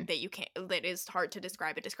feeling that you can't, that is hard to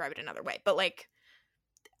describe it another way. But like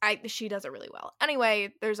she does it really well.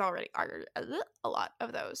 Anyway, there's already a lot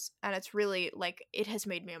of those, and it's really like it has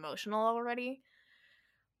made me emotional already.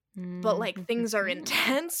 But like things are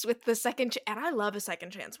intense with the second and I love a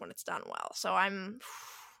second chance when it's done well. So I'm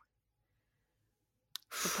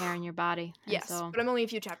preparing your body. Yes, but I'm only a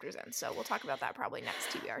few chapters in, so we'll talk about that probably next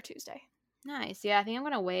TBR Tuesday. Nice. Yeah, I think I'm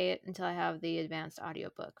going to wait until I have the advanced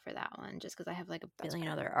audiobook for that one, just because I have like a billion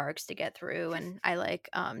other arcs to get through, and I like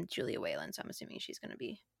Julia Whalen, so I'm assuming she's going to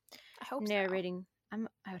be narrating. So.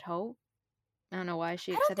 I would hope. I don't know why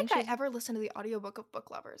she. I don't think I ever listened to the audiobook of Book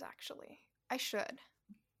Lovers, actually. I should.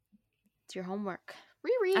 It's your homework.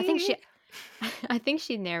 Reread. I think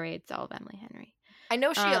she narrates all of Emily Henry. I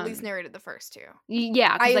know she at least narrated the first two.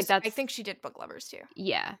 Yeah, I think she did Book Lovers too.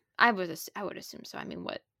 Yeah, I would assume so. I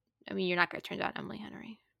mean, you're not going to turn down Emily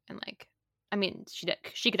Henry, and like, I mean,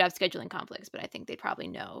 she could have scheduling conflicts, but I think they'd probably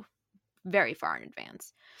know very far in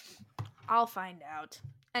advance. I'll find out.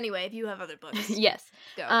 Anyway, if you have other books, yes.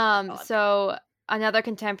 Go. So another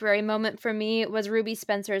contemporary moment for me was Ruby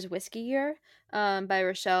Spencer's Whiskey Year, by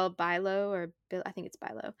Rochelle Bilo, or I think it's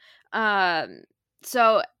Bilo.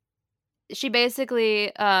 So she basically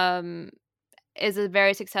is a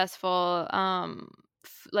very successful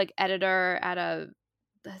like editor at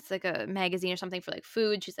it's like a magazine or something for like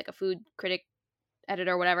food. She's like a food critic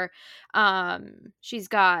editor or whatever. She's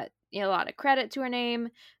got a lot of credit to her name,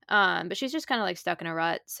 but she's just kind of like stuck in a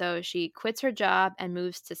rut. So she quits her job and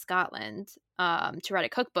moves to Scotland to write a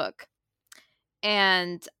cookbook.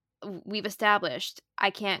 And we've established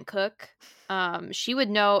I can't cook. She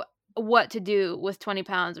would know what to do with 20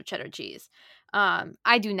 pounds of cheddar cheese.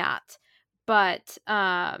 I do not. But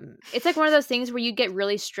it's like one of those things where you get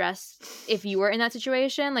really stressed if you were in that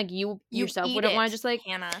situation. Like you yourself wouldn't want to just like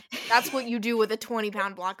Hannah. That's what you do with a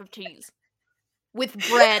 20-pound block of cheese. With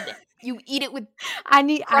bread. You eat it with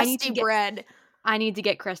crusty bread. I need to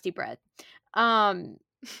get crusty bread.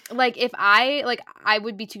 Like if I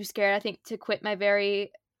would be too scared, I think, to quit my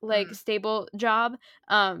very like stable job.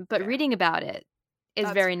 But reading about it is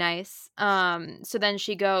very nice. So then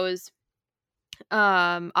she goes,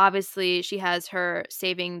 obviously she has her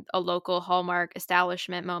saving a local Hallmark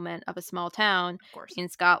establishment moment of a small town in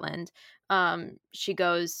Scotland. She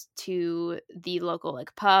goes to the local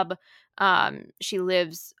like pub. She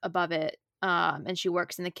lives above it, and she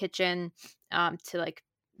works in the kitchen to like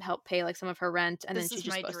help pay like some of her rent, and this then she's is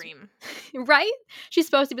just my supposed dream. to, right? She's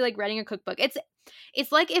supposed to be like writing a cookbook.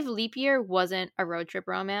 It's like if Leap Year wasn't a road trip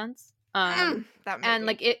romance. That and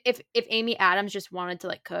like if Amy Adams just wanted to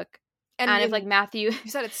like cook, and if like Matthew,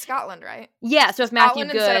 you said it's Scotland, right? yeah. So if Matthew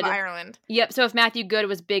Scotland Good instead of Ireland. Yep. So if Matthew Good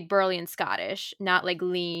was big, burly, and Scottish, not like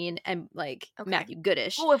lean and like Matthew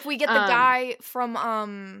Goodish. Oh, if we get the guy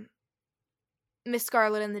from Miss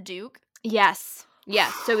Scarlet and the Duke. Yes.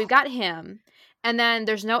 So we've got him, and then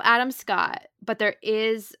there's no Adam Scott, but there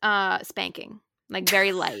is spanking, like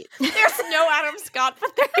very light. There's no Adam Scott,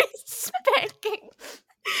 but there is spanking.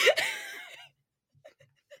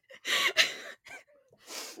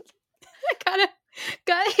 I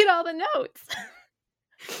gotta hit all the notes.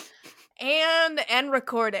 And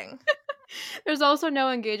recording. There's also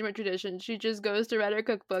no engagement tradition. She just goes to write her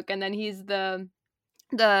cookbook, and then he's the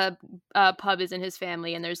pub is in his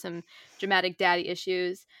family, and there's some dramatic daddy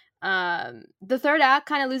issues. The third act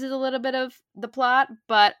kind of loses a little bit of the plot,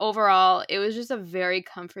 but overall it was just a very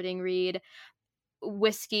comforting read.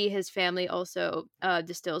 Whiskey, his family also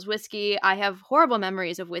distills whiskey. I have horrible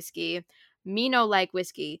memories of whiskey. Me no like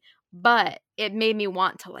whiskey, but it made me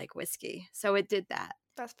want to like whiskey, so it did that.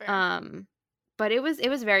 That's fair. But it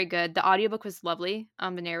was very good. The audiobook was lovely. The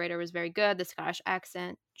narrator was very good. The Scottish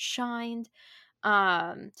accent shined.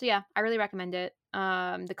 So yeah, I really recommend it.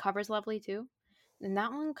 The cover's lovely too. And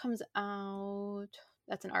that one comes out,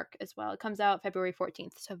 that's an arc as well. It comes out February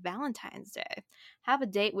 14th. So Valentine's Day. Have a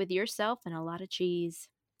date with yourself and a lot of cheese.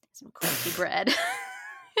 Some crusty bread.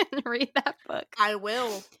 And read that book. I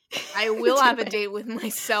will have a date with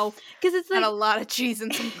myself because it's like, and a lot of cheese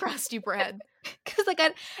and some crusty bread. Because like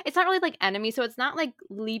it's not really like enemy, so it's not like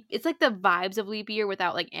leap. It's like the vibes of Leap Year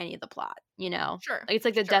without like any of the plot, you know. Sure, like, it's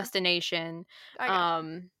like the destination.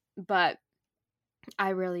 But I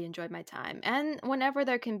really enjoyed my time, and whenever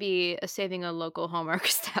there can be a saving a local Hallmark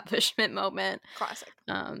establishment moment, classic.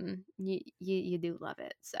 You do love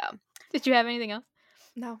it. So, did you have anything else?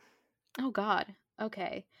 No. Oh God.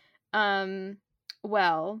 Okay.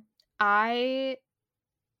 Well, I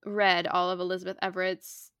read all of Elizabeth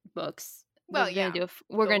Everett's books. Well,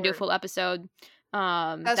 we're gonna do a full episode.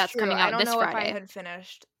 That's true. coming out this Friday. I don't know if I had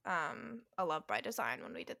finished A Love by Design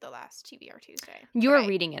when we did the last TBR Tuesday. You were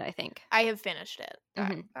reading it, I think. I have finished it.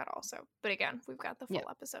 That also. But again, we've got the full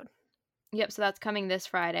episode. Yep. So that's coming this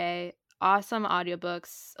Friday. Awesome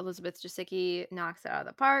audiobooks. Elizabeth Jasicki knocks it out of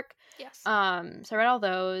the park. Yes. So I read all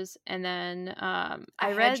those, and then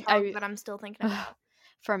I read that I'm still thinking about.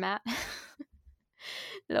 For Matt.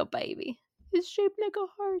 Little baby. He's shaped like a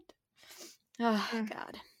heart. Oh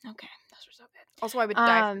God. Okay. Those were so good. Also, I would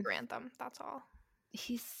die for Grantham. That's all.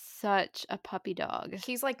 He's such a puppy dog.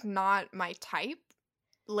 He's like not my type.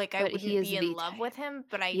 Like I wouldn't be in love with him,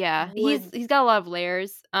 but he's got a lot of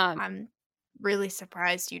layers. I'm really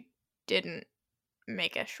surprised you didn't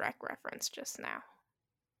make a Shrek reference just now.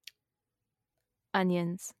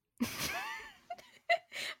 Onions.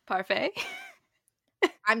 Parfait.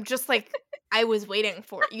 I'm just like, I was waiting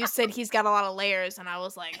for it. You said he's got a lot of layers, and I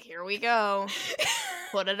was like, here we go.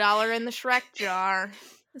 Put $1 in the Shrek jar.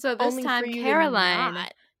 So this time Caroline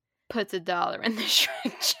puts $1 in the Shrek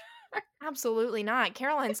jar. Absolutely not.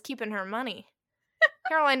 Caroline's keeping her money.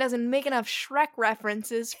 Caroline doesn't make enough Shrek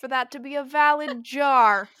references for that to be a valid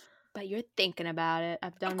jar. But you're thinking about it.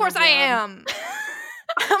 I've done. Of course I am.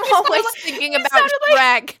 I'm always thinking about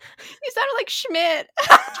Shrek. You sounded like Schmidt.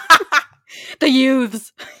 The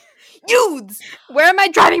youths. Where are my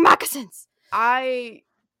driving moccasins?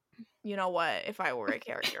 You know what? If I were a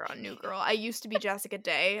character on New Girl, I used to be Jessica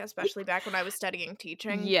Day, especially back when I was studying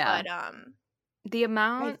teaching. Yeah. But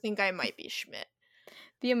I think I might be Schmidt.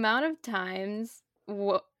 The amount of times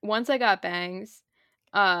once I got bangs,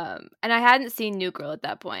 and I hadn't seen New Girl at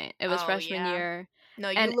that point. It was freshman year. No,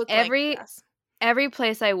 you look every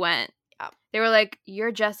place I went, they were like,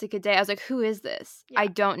 "You're Jessica Day." I was like, "Who is this?" Yeah. I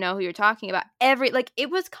don't know who you're talking about. It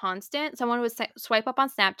was constant. Someone would swipe up on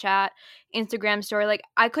Snapchat, Instagram story. Like,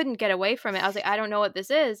 I couldn't get away from it. I was like, I don't know what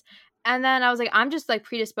this is. And then I was like, I'm just like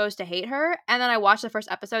predisposed to hate her. And then I watched the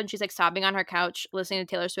first episode, and she's like sobbing on her couch, listening to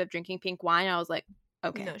Taylor Swift, drinking pink wine. And I was like,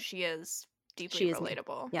 okay, no, she is deeply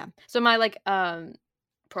relatable. Yeah. So my like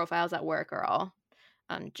profiles at work are all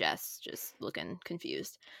Jess just looking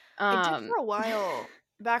confused. I did for a while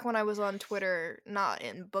back when I was on Twitter, not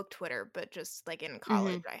in book Twitter, but just like in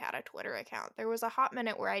college, I had a Twitter account. There was a hot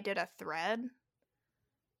minute where I did a thread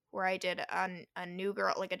where I did a new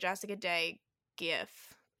girl, like a Jessica Day gif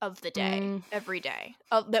of the day every day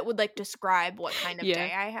that would like describe what kind of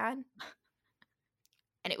day I had,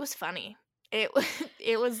 and it was funny. It was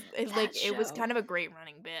kind of a great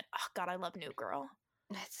running bit. Oh God, I love New Girl.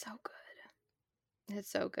 It's so good.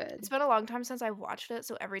 It's so good. It's been a long time since I've watched it,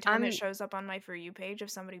 so every time it shows up on my For You page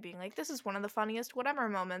of somebody being like, "This is one of the funniest whatever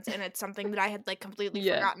moments," and it's something that I had like completely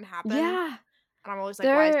forgotten happened. Yeah. And I'm always like,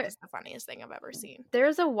 why is this the funniest thing I've ever seen?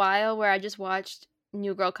 There's a while where I just watched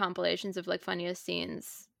New Girl compilations of like funniest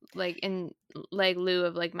scenes, like in like lieu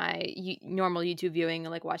of like my normal YouTube viewing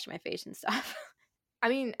and like watching my face and stuff. I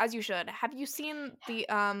mean, as you should. Have you seen they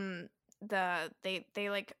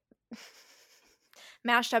like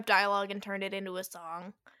mashed up dialogue and turned it into a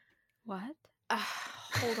song? What?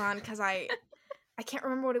 Hold on, because I can't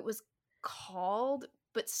remember what it was called,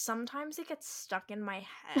 but sometimes it gets stuck in my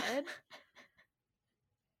head.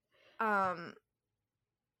 I'm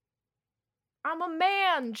a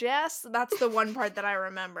man, Jess. That's the one part that I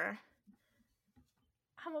remember.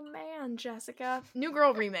 I'm a man, Jessica. New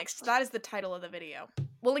Girl Remix. That is the title of the video.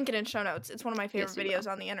 We'll link it in show notes. It's one of my favorite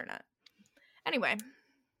videos on the internet. Anyway.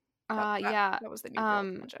 That was the New Girl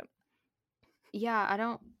tangent. Yeah, I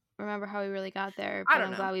don't remember how we really got there, but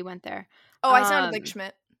I'm glad we went there. Oh, I sounded like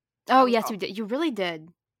Schmidt. Oh, yes, you did. You really did.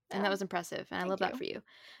 And that was impressive. And I love that for you.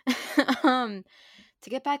 To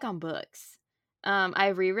get back on books, I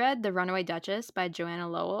reread The Runaway Duchess by Joanna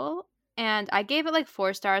Lowell. And I gave it like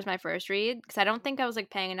 4 stars my first read because I don't think I was like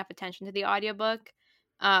paying enough attention to the audiobook.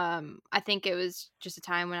 I think it was just a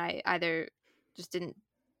time when I either just didn't,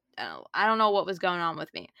 I don't know what was going on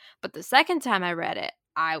with me. But the second time I read it,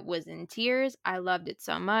 I was in tears. I loved it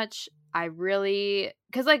so much. I really,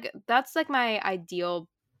 because like that's like my ideal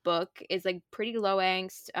book is like pretty low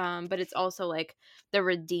angst, but it's also like the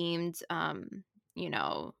redeemed,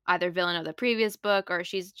 either villain of the previous book or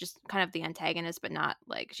she's just kind of the antagonist, but not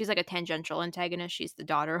like she's like a tangential antagonist. She's the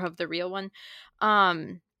daughter of the real one.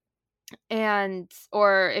 And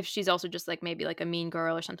or if she's also just like maybe like a mean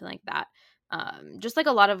girl or something like that. Just like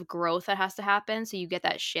a lot of growth that has to happen. So you get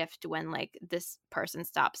that shift when like this person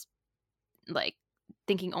stops like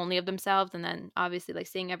thinking only of themselves and then obviously like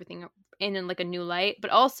seeing everything in like a new light,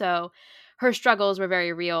 but also her struggles were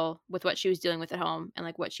very real with what she was dealing with at home and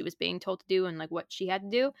like what she was being told to do and like what she had to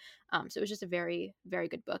do. So it was just a very, very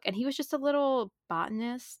good book. And he was just a little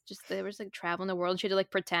botanist, just they were just like traveling the world and she had to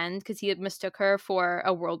like pretend because he had mistook her for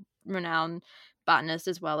a world renowned botanist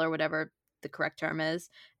as well, or whatever the correct term is.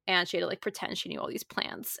 And she had to like pretend she knew all these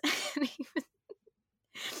plants.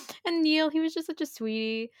 And Neil, he was just such a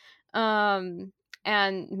sweetie.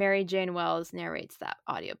 And Mary Jane Wells narrates that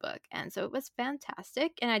audiobook. And so it was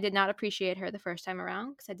fantastic. And I did not appreciate her the first time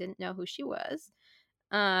around because I didn't know who she was.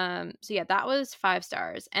 So yeah, that was 5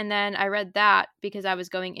 stars. And then I read that because I was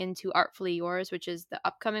going into Artfully Yours, which is the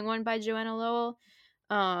upcoming one by Joanna Lowell.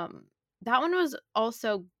 That one was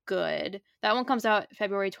also good. That one comes out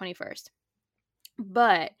February 21st.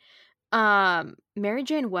 But Mary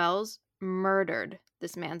Jane Wells murdered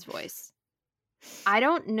this man's voice. I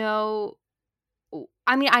don't know.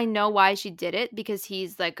 I mean, I know why she did it because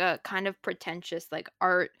he's like a kind of pretentious, like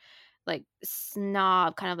art, like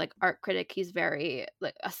snob, kind of like art critic. He's very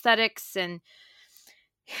like aesthetics and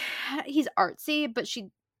he's artsy, but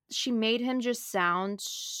she made him just sound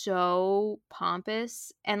so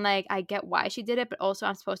pompous. And like, I get why she did it, but also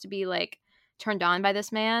I'm supposed to be like turned on by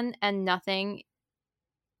this man and nothing.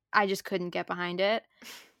 I just couldn't get behind it.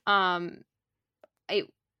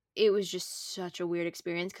 It was just such a weird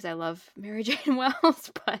experience because I love Mary Jane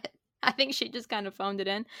Wells, but I think she just kind of phoned it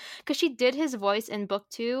in because she did his voice in book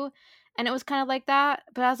 2 and it was kind of like that,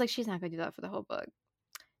 but I was like, she's not going to do that for the whole book.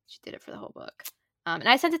 She did it for the whole book. And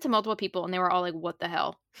I sent it to multiple people and they were all like, what the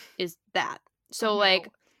hell is that? So like,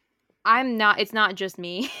 it's not just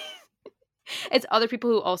me. It's other people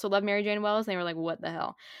who also love Mary Jane Wells and they were like, what the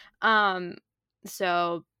hell?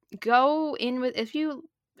 So go in with, if you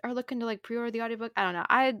are looking to like pre-order the audiobook, I don't know,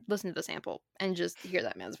 I listen to the sample and just hear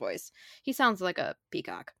that man's voice. He sounds like a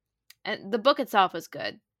peacock. And the book itself was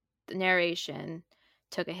good. The narration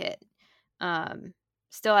took a hit.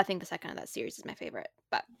 Still, I think the second of that series is my favorite.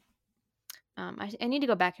 But I need to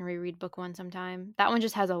go back and reread book 1 sometime. That one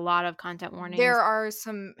just has a lot of content warnings. There are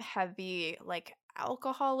some heavy like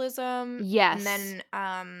alcoholism. Yes. And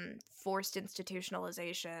then forced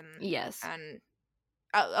institutionalization. Yes. And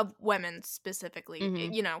of women specifically,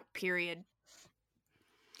 period.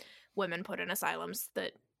 Women put in asylums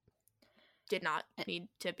that did not need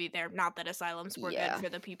to be there. Not that asylums were good for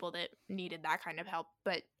the people that needed that kind of help,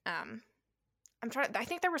 but I'm trying. I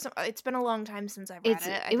think there were some. It's been a long time since I've read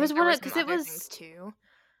it. It was one of because it was things too.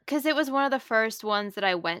 Because it was one of the first ones that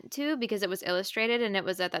I went to because it was illustrated and it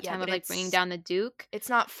was at that time of like bringing down the Duke. It's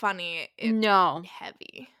not funny. It's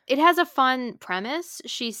heavy. It has a fun premise.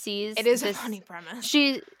 She sees it is a funny premise.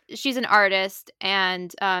 She's an artist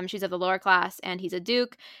and she's of the lower class and he's a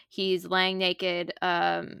Duke. He's laying naked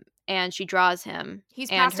and she draws him. He's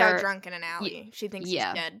passed out drunk in an alley. She thinks he's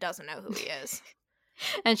dead. Doesn't know who he is.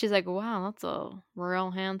 And she's like, wow, that's a real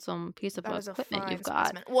handsome piece of equipment you've got.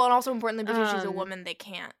 Specimen. Well, and also importantly, because she's a woman,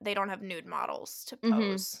 they don't have nude models to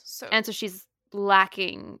pose. So she's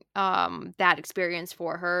lacking that experience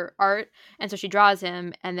for her art. And so she draws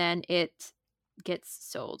him, and then it gets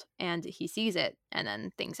sold, and he sees it, and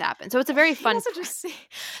then things happen. So it's a very fun.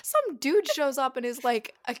 Some dude shows up and is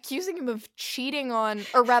like accusing him of cheating on,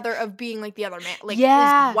 or rather, of being like the other man, like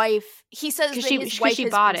his wife. He says that his wife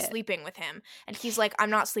has been sleeping with him, and he's like, "I'm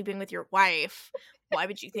not sleeping with your wife. Why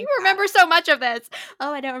would you think?" You remember so much of this.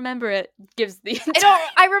 Oh, I don't remember it. Gives the.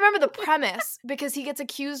 I remember the premise because he gets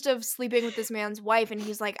accused of sleeping with this man's wife, and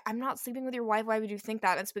he's like, "I'm not sleeping with your wife. Why would you think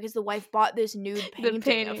that?" It's because the wife bought this nude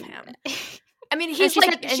painting of him. I mean,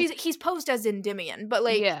 he's posed as Endymion, but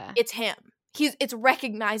like it's him. It's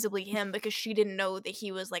recognizably him because she didn't know that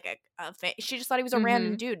he was like a fan. She just thought he was a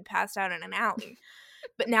random dude passed out in an alley.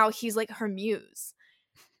 But now he's like her muse.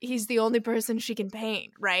 He's the only person she can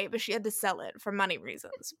paint, right? But she had to sell it for money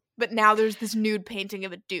reasons. But now there's this nude painting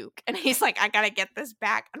of a Duke, and he's like, I gotta get this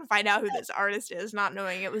back and find out who this artist is, not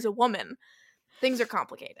knowing it was a woman. Things are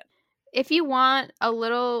complicated. If you want a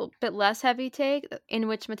little bit less heavy take, in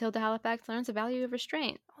which Matilda Halifax learns the value of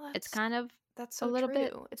restraint, it's kind of a little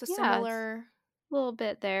bit. It's a similar little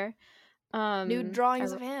bit there. Nude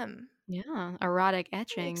drawings of him. Yeah, erotic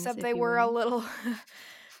etchings. Except they were a little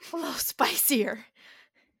spicier.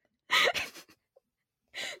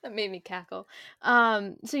 That made me cackle.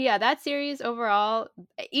 So yeah, that series overall,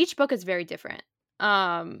 each book is very different.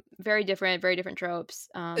 Very different tropes.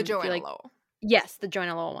 The Joanna Lowell. Yes, the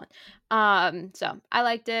Joanna Lowell one. So I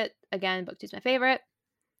liked it. Again, book 2's my favorite.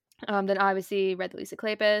 Then obviously read the Lisa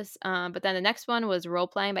Kleypas. But then the next one was Role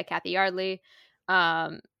Playing by Kathy Yardley.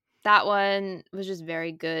 That one was just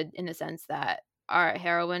very good in the sense that our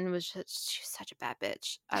heroine was she's such a bad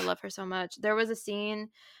bitch. I love her so much. There was a scene.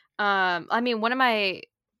 I mean, one of my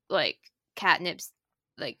like catnips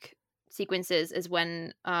like sequences is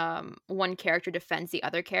when one character defends the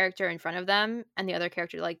other character in front of them, and the other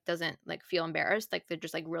character like doesn't like feel embarrassed, like they're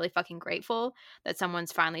just like really fucking grateful that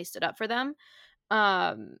someone's finally stood up for them.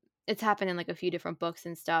 It's happened in like a few different books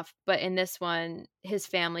and stuff, but in this one his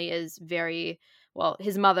family is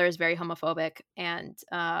his mother is very homophobic, and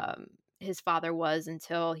his father was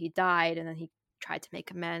until he died, and then he tried to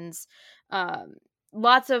make amends.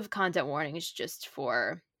 Lots of content warnings just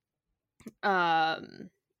for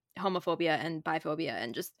homophobia and biphobia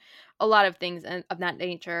and just a lot of things of that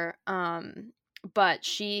nature. But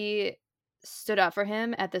she stood up for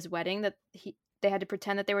him at this wedding that they had to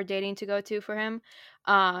pretend that they were dating to go to for him.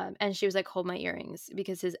 And she was like, hold my earrings,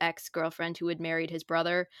 because his ex-girlfriend who had married his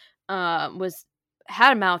brother had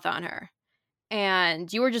a mouth on her.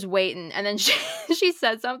 And you were just waiting. And then she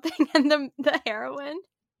said something, and the heroine,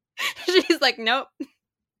 she's like, nope.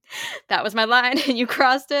 That was my line, and you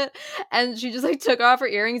crossed it. And she just like took off her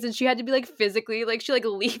earrings, and she had to be like physically like she like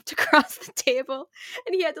leaped across the table,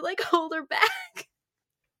 and he had to like hold her back.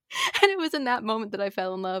 And it was in that moment that I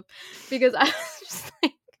fell in love, because I was just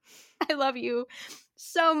like, I love you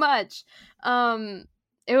so much.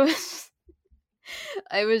 It was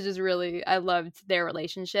just really, I loved their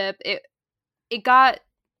relationship. It got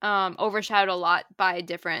overshadowed a lot by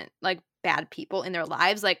different like bad people in their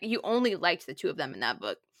lives. Like you only liked the two of them in that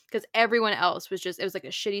book, because everyone else was just, it was like a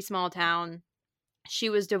shitty small town. She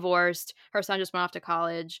was divorced. Her son just went off to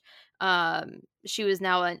college. She was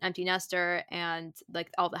now an empty nester, and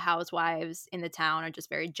like all the housewives in the town are just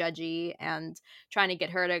very judgy and trying to get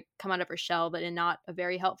her to come out of her shell, but in not a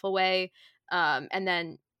very helpful way. And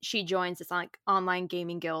then she joins this like online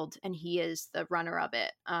gaming guild, and he is the runner of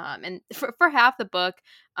it. And for half the book,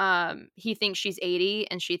 he thinks she's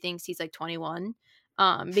 80 and she thinks he's like 21.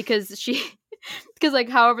 Because like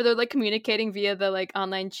however they're like communicating via the like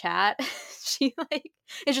online chat, she like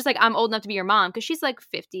it's just like, I'm old enough to be your mom, because she's like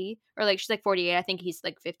 50, or like she's like 48. I think he's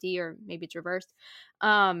like 50, or maybe it's reversed.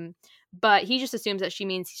 But he just assumes that she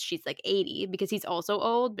means she's like 80 because he's also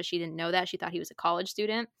old, but she didn't know that. She thought he was a college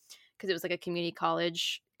student because it was like a community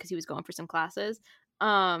college, because he was going for some classes.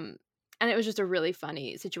 And it was just a really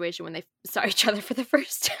funny situation when they saw each other for the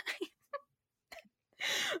first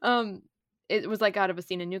time. it was like out of a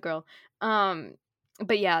scene in New Girl.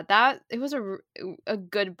 But yeah, it was a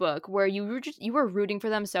good book where you were rooting for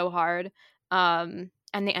them so hard. And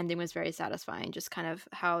the ending was very satisfying, just kind of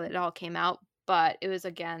how it all came out. But it was,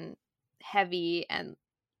 again, heavy, and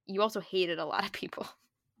you also hated a lot of people.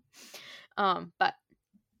 And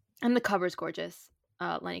the cover's gorgeous.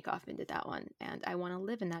 Lenny Kaufman did that one, and I want to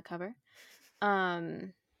live in that cover.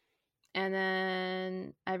 And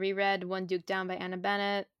then I reread One Duke Down by Anna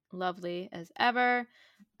Bennett. Lovely as ever.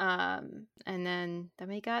 And then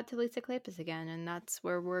we got to Lisa Kleypas again, and that's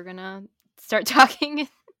where we're gonna start talking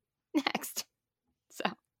next. So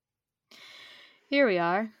here we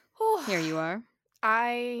are. Here you are.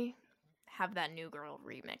 I have that New Girl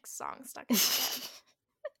remix song stuck in my head.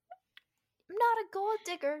 I'm not a gold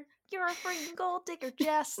digger. You're a freaking gold digger,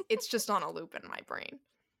 Jess. It's just on a loop in my brain.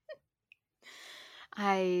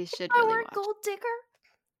 I should I really were watch. a gold digger.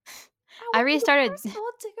 I restarted the first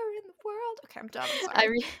gold digger in the world. Okay, I'm done. I'm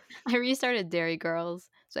sorry. I restarted Dairy Girls,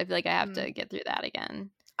 so I feel like I have to get through that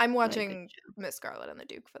again. I'm watching Miss Scarlet and the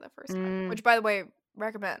Duke for the first time, which, by the way,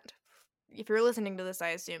 recommend. If you're listening to this, I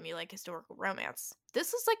assume you like historical romance.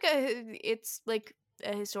 This is like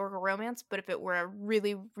a historical romance, but if it were a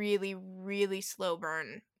really, really, really slow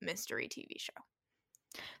burn mystery TV show.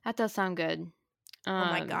 That does sound good. Oh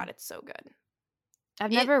my god, it's so good.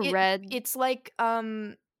 I've never read. It's like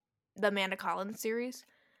the Amanda Collins series.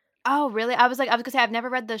 Oh, really? I was gonna say I've never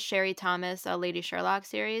read the Sherry Thomas Lady Sherlock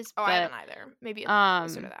series. Oh, but, I don't either. Maybe it's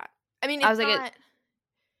closer to that. I mean,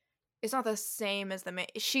 it's not the same as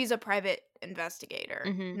she's a private investigator,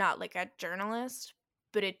 not like a journalist,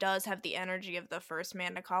 but it does have the energy of the first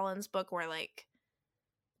Amanda Collins book where like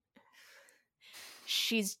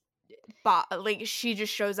she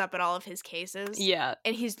just shows up at all of his cases. Yeah.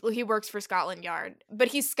 And he works for Scotland Yard, but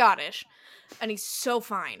he's Scottish and he's so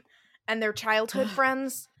fine. And they're childhood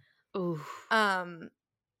friends. Ooh. That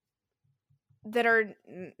are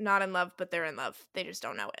not in love, but they're in love. They just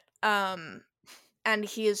don't know it. And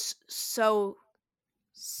he is so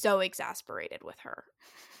exasperated with her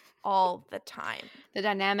all the time. The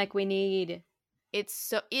dynamic we need. It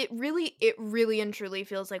really and truly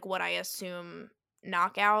feels like what I assume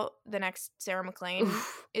Knockout, the next Sarah McLean,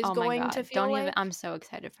 is going to feel like. I'm so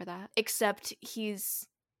excited for that. Except he's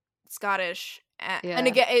Scottish. And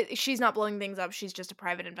again, she's not blowing things up. She's just a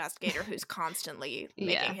private investigator who's constantly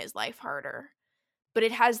making his life harder. But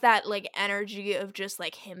it has that like energy of just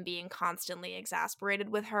like him being constantly exasperated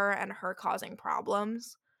with her and her causing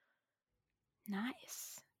problems.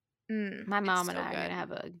 Nice. My mom and I are good. gonna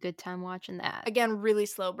have a good time watching that. Again, really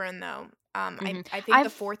slow burn though. I think the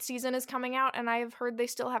fourth season is coming out, and I have heard they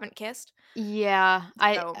still haven't kissed. Yeah,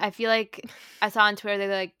 so. I feel like I saw on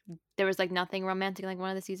Twitter there was like nothing romantic in like one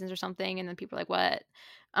of the seasons or something, and then people are like, "What?"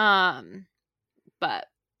 But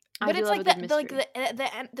it's like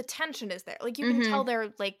the tension is there. Like you can tell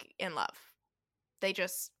they're like in love. They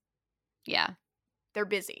just they're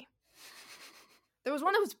busy. There was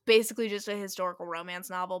one that was basically just a historical romance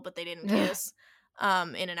novel, but they didn't kiss.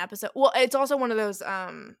 In an episode. Well, it's also one of those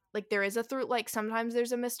like there is a through, like sometimes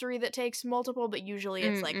there's a mystery that takes multiple, but usually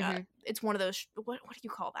it's like it's one of those what do you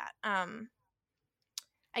call that?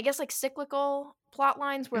 I guess like cyclical plot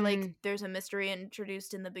lines where like there's a mystery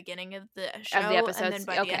introduced in the beginning of the show and then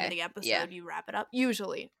by the end of the episode you wrap it up.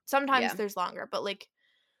 Usually. Sometimes there's longer, but like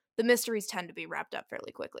the mysteries tend to be wrapped up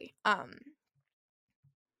fairly quickly.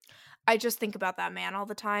 I just think about that man all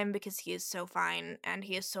the time because he is so fine and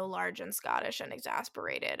he is so large and Scottish and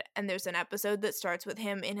exasperated. And there's an episode that starts with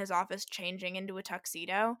him in his office changing into a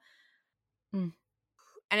tuxedo. And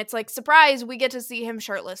it's like, surprise, we get to see him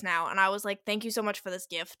shirtless now. And I was like, thank you so much for this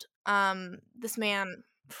gift. This man,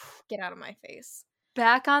 get out of my face.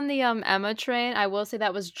 Back on the Emma train, I will say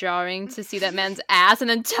that was jarring to see that man's ass and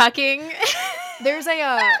then tucking. There's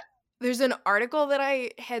an article that I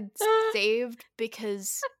had saved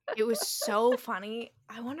because it was so funny.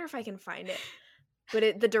 I wonder if I can find it.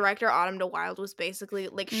 But the director, Autumn de Wilde, was basically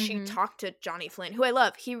like she talked to Johnny Flynn, who I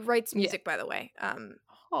love. He writes music, by the way.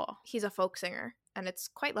 He's a folk singer, and it's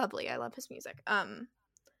quite lovely. I love his music.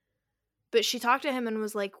 But she talked to him and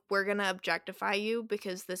was like, "We're gonna objectify you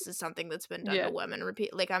because this is something that's been done to women.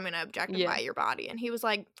 Like I'm gonna objectify your body." And he was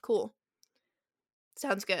like, "Cool,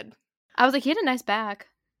 sounds good." I was like, he had a nice back.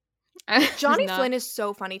 Johnny Flynn is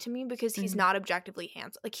so funny to me because he's not objectively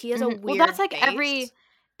handsome. Like he has a weird well, that's like face.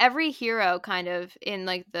 every hero kind of in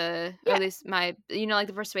like or at least my like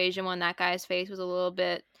the Persuasion one. That guy's face was a little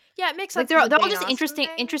bit. Yeah, it makes sense. Like they're all just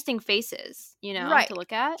interesting faces, right. to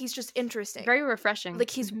look at. He's just interesting, very refreshing. Like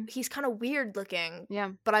he's kind of weird looking.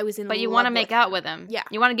 Yeah, but I was in. But you want to make out with him. Yeah,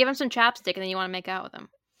 you want to give him some chapstick and then you want to make out with him.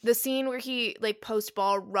 The scene where he like post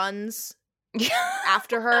ball runs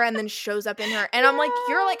after her and then shows up in her. And I'm like,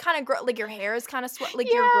 you're like kind of like your hair is kind of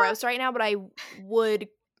like you're gross right now, but I would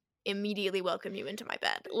immediately welcome you into my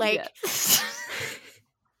bed. Like,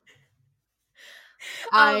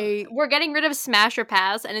 we're getting rid of smash or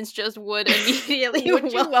pass, and it's just would immediately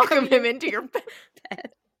would you welcome him into your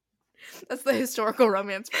bed? That's the historical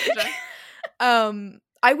romance version.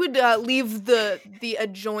 I would leave the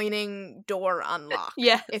adjoining door unlocked,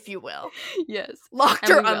 if you will. Yes.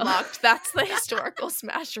 Locked or unlocked. That's the historical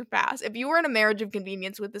smash or pass. If you were in a marriage of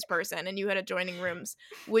convenience with this person and you had adjoining rooms,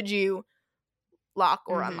 would you lock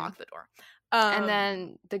or unlock the door? And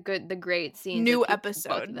then the great scenes. New episode.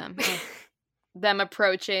 Both of them. Them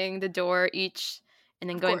approaching the door each and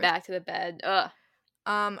then going back to the bed. Ugh.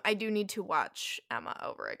 I do need to watch Emma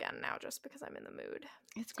over again now just because I'm in the mood.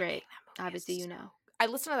 It's great. Obviously, you know. I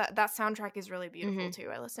listen to that soundtrack is really beautiful too.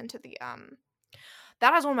 I listen to the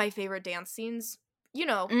that has one of my favorite dance scenes. You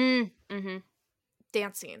know,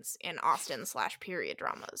 dance scenes in Austen / period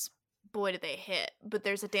dramas. Boy, do they hit! But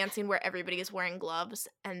there's a dance scene where everybody is wearing gloves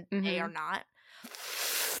and they are not,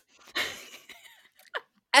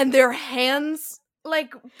 and their hands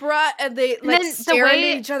like and they like stare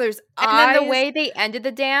into each other's eyes. And then the way they ended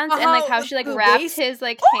the dance and like how she like wrapped his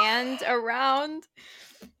like hand around.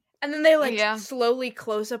 And then they like slowly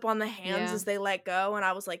close up on the hands as they let go, and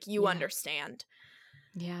I was like, "You understand?"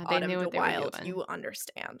 Yeah, they knew what they were doing. You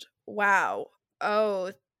understand? Wow.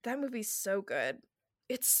 Oh, that movie's so good.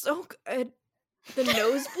 It's so good. The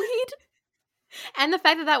nosebleed, and the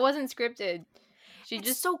fact that wasn't scripted. It's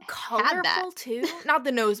just so colorful too. Not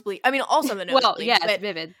the nosebleed. I mean, also the nosebleed. Well, yeah, it's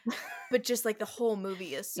vivid. But just like the whole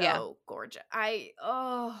movie is so gorgeous.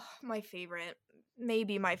 My favorite,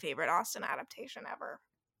 maybe my favorite Austen adaptation ever.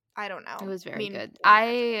 I don't know. It was very good.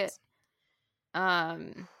 I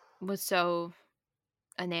was so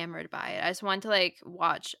enamored by it. I just wanted to like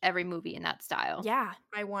watch every movie in that style. Yeah,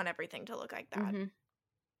 I want everything to look like that.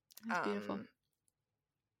 It's beautiful.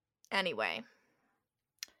 Anyway.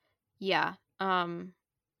 Yeah.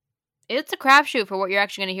 It's a crapshoot for what you're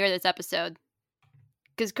actually going to hear this episode.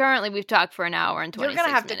 Because currently we've talked for an hour and 26 minutes.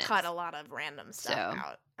 You're going to have to cut a lot of random stuff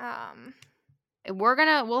out.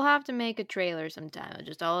 We'll have to make a trailer sometime.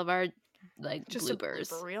 Just all of our like just bloopers.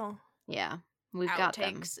 For real. Yeah. We've got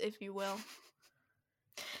them. Outtakes, if you will.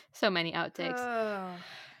 So many outtakes.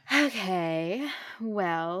 Okay.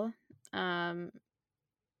 Well,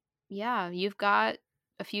 yeah, you've got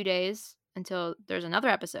a few days until there's another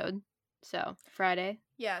episode. So, Friday.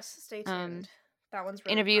 Yes, stay tuned. That one's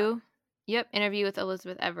really interview. fun. Yep, interview with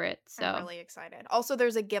Elizabeth Everett. So I'm really excited. Also,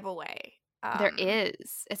 there's a giveaway. There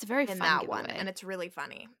is. It's a very fun giveaway. One, and it's really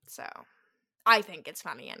funny. So, I think it's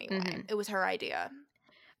funny anyway. It was her idea.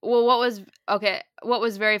 Well, what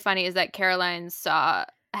was very funny is that Caroline saw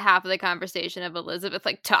half of the conversation of Elizabeth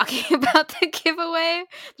like talking about the giveaway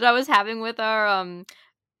that I was having with our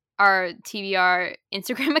TBR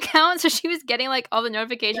Instagram account. So she was getting like all the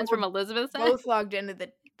notifications from Elizabeth. Both logged into the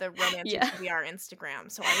romantic TBR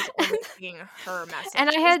Instagram, so I was only seeing her message. And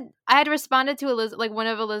I had responded to like one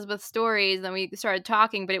of Elizabeth's stories, and then we started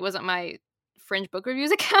talking, but it wasn't my Fringe Book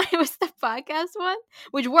Reviews account. It was the podcast one,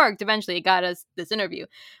 which worked. Eventually, it got us this interview.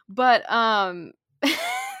 But Caroline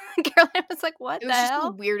was like, "What the hell?" It was just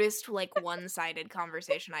the weirdest, like, one-sided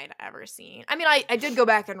conversation I had ever seen. I mean, I did go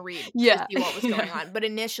back and read to see what was going on, but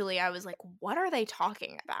initially I was like, "What are they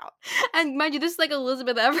talking about?" And mind you, this is like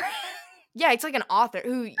Elizabeth Everett. Yeah, it's like an author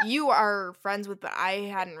who you are friends with, but I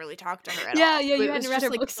hadn't really talked to her at all. Yeah, you hadn't read her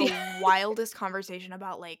like books. The wildest conversation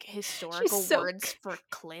about like historical words for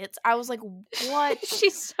clits. I was like, what?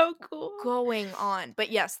 She's so cool. Going on. But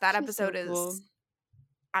yes, that episode is cool.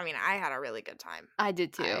 I mean, I had a really good time. I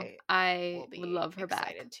did too. I would love her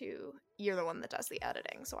back. You're the one that does the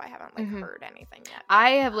editing, so I haven't like heard anything yet.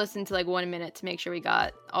 I have listened to like 1 minute to make sure we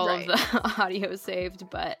got all of the audio saved,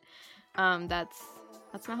 but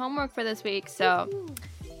that's my homework for this week. So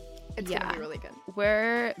it's gonna be really good.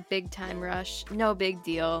 We're big time rush. No big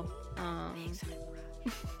deal.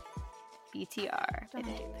 BTR. Don't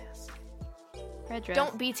do this. Red dress.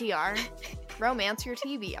 Don't BTR. Romance your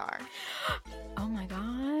TBR. Oh my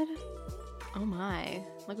god. Oh my.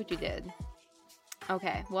 Look what you did.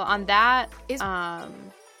 Okay. Well, on that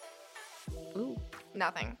ooh.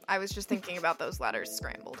 Nothing. I was just thinking about those letters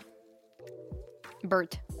scrambled.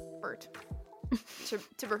 Bert.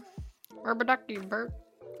 Tibber. Bert.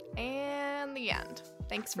 And the end.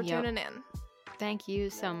 Thanks for tuning in. Thank you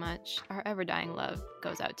so much. Our ever-dying love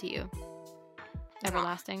goes out to you.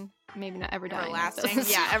 Everlasting. Maybe not ever-dying. Everlasting.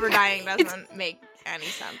 Yeah, ever-dying doesn't make any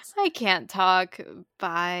sense. I can't talk.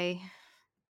 Bye.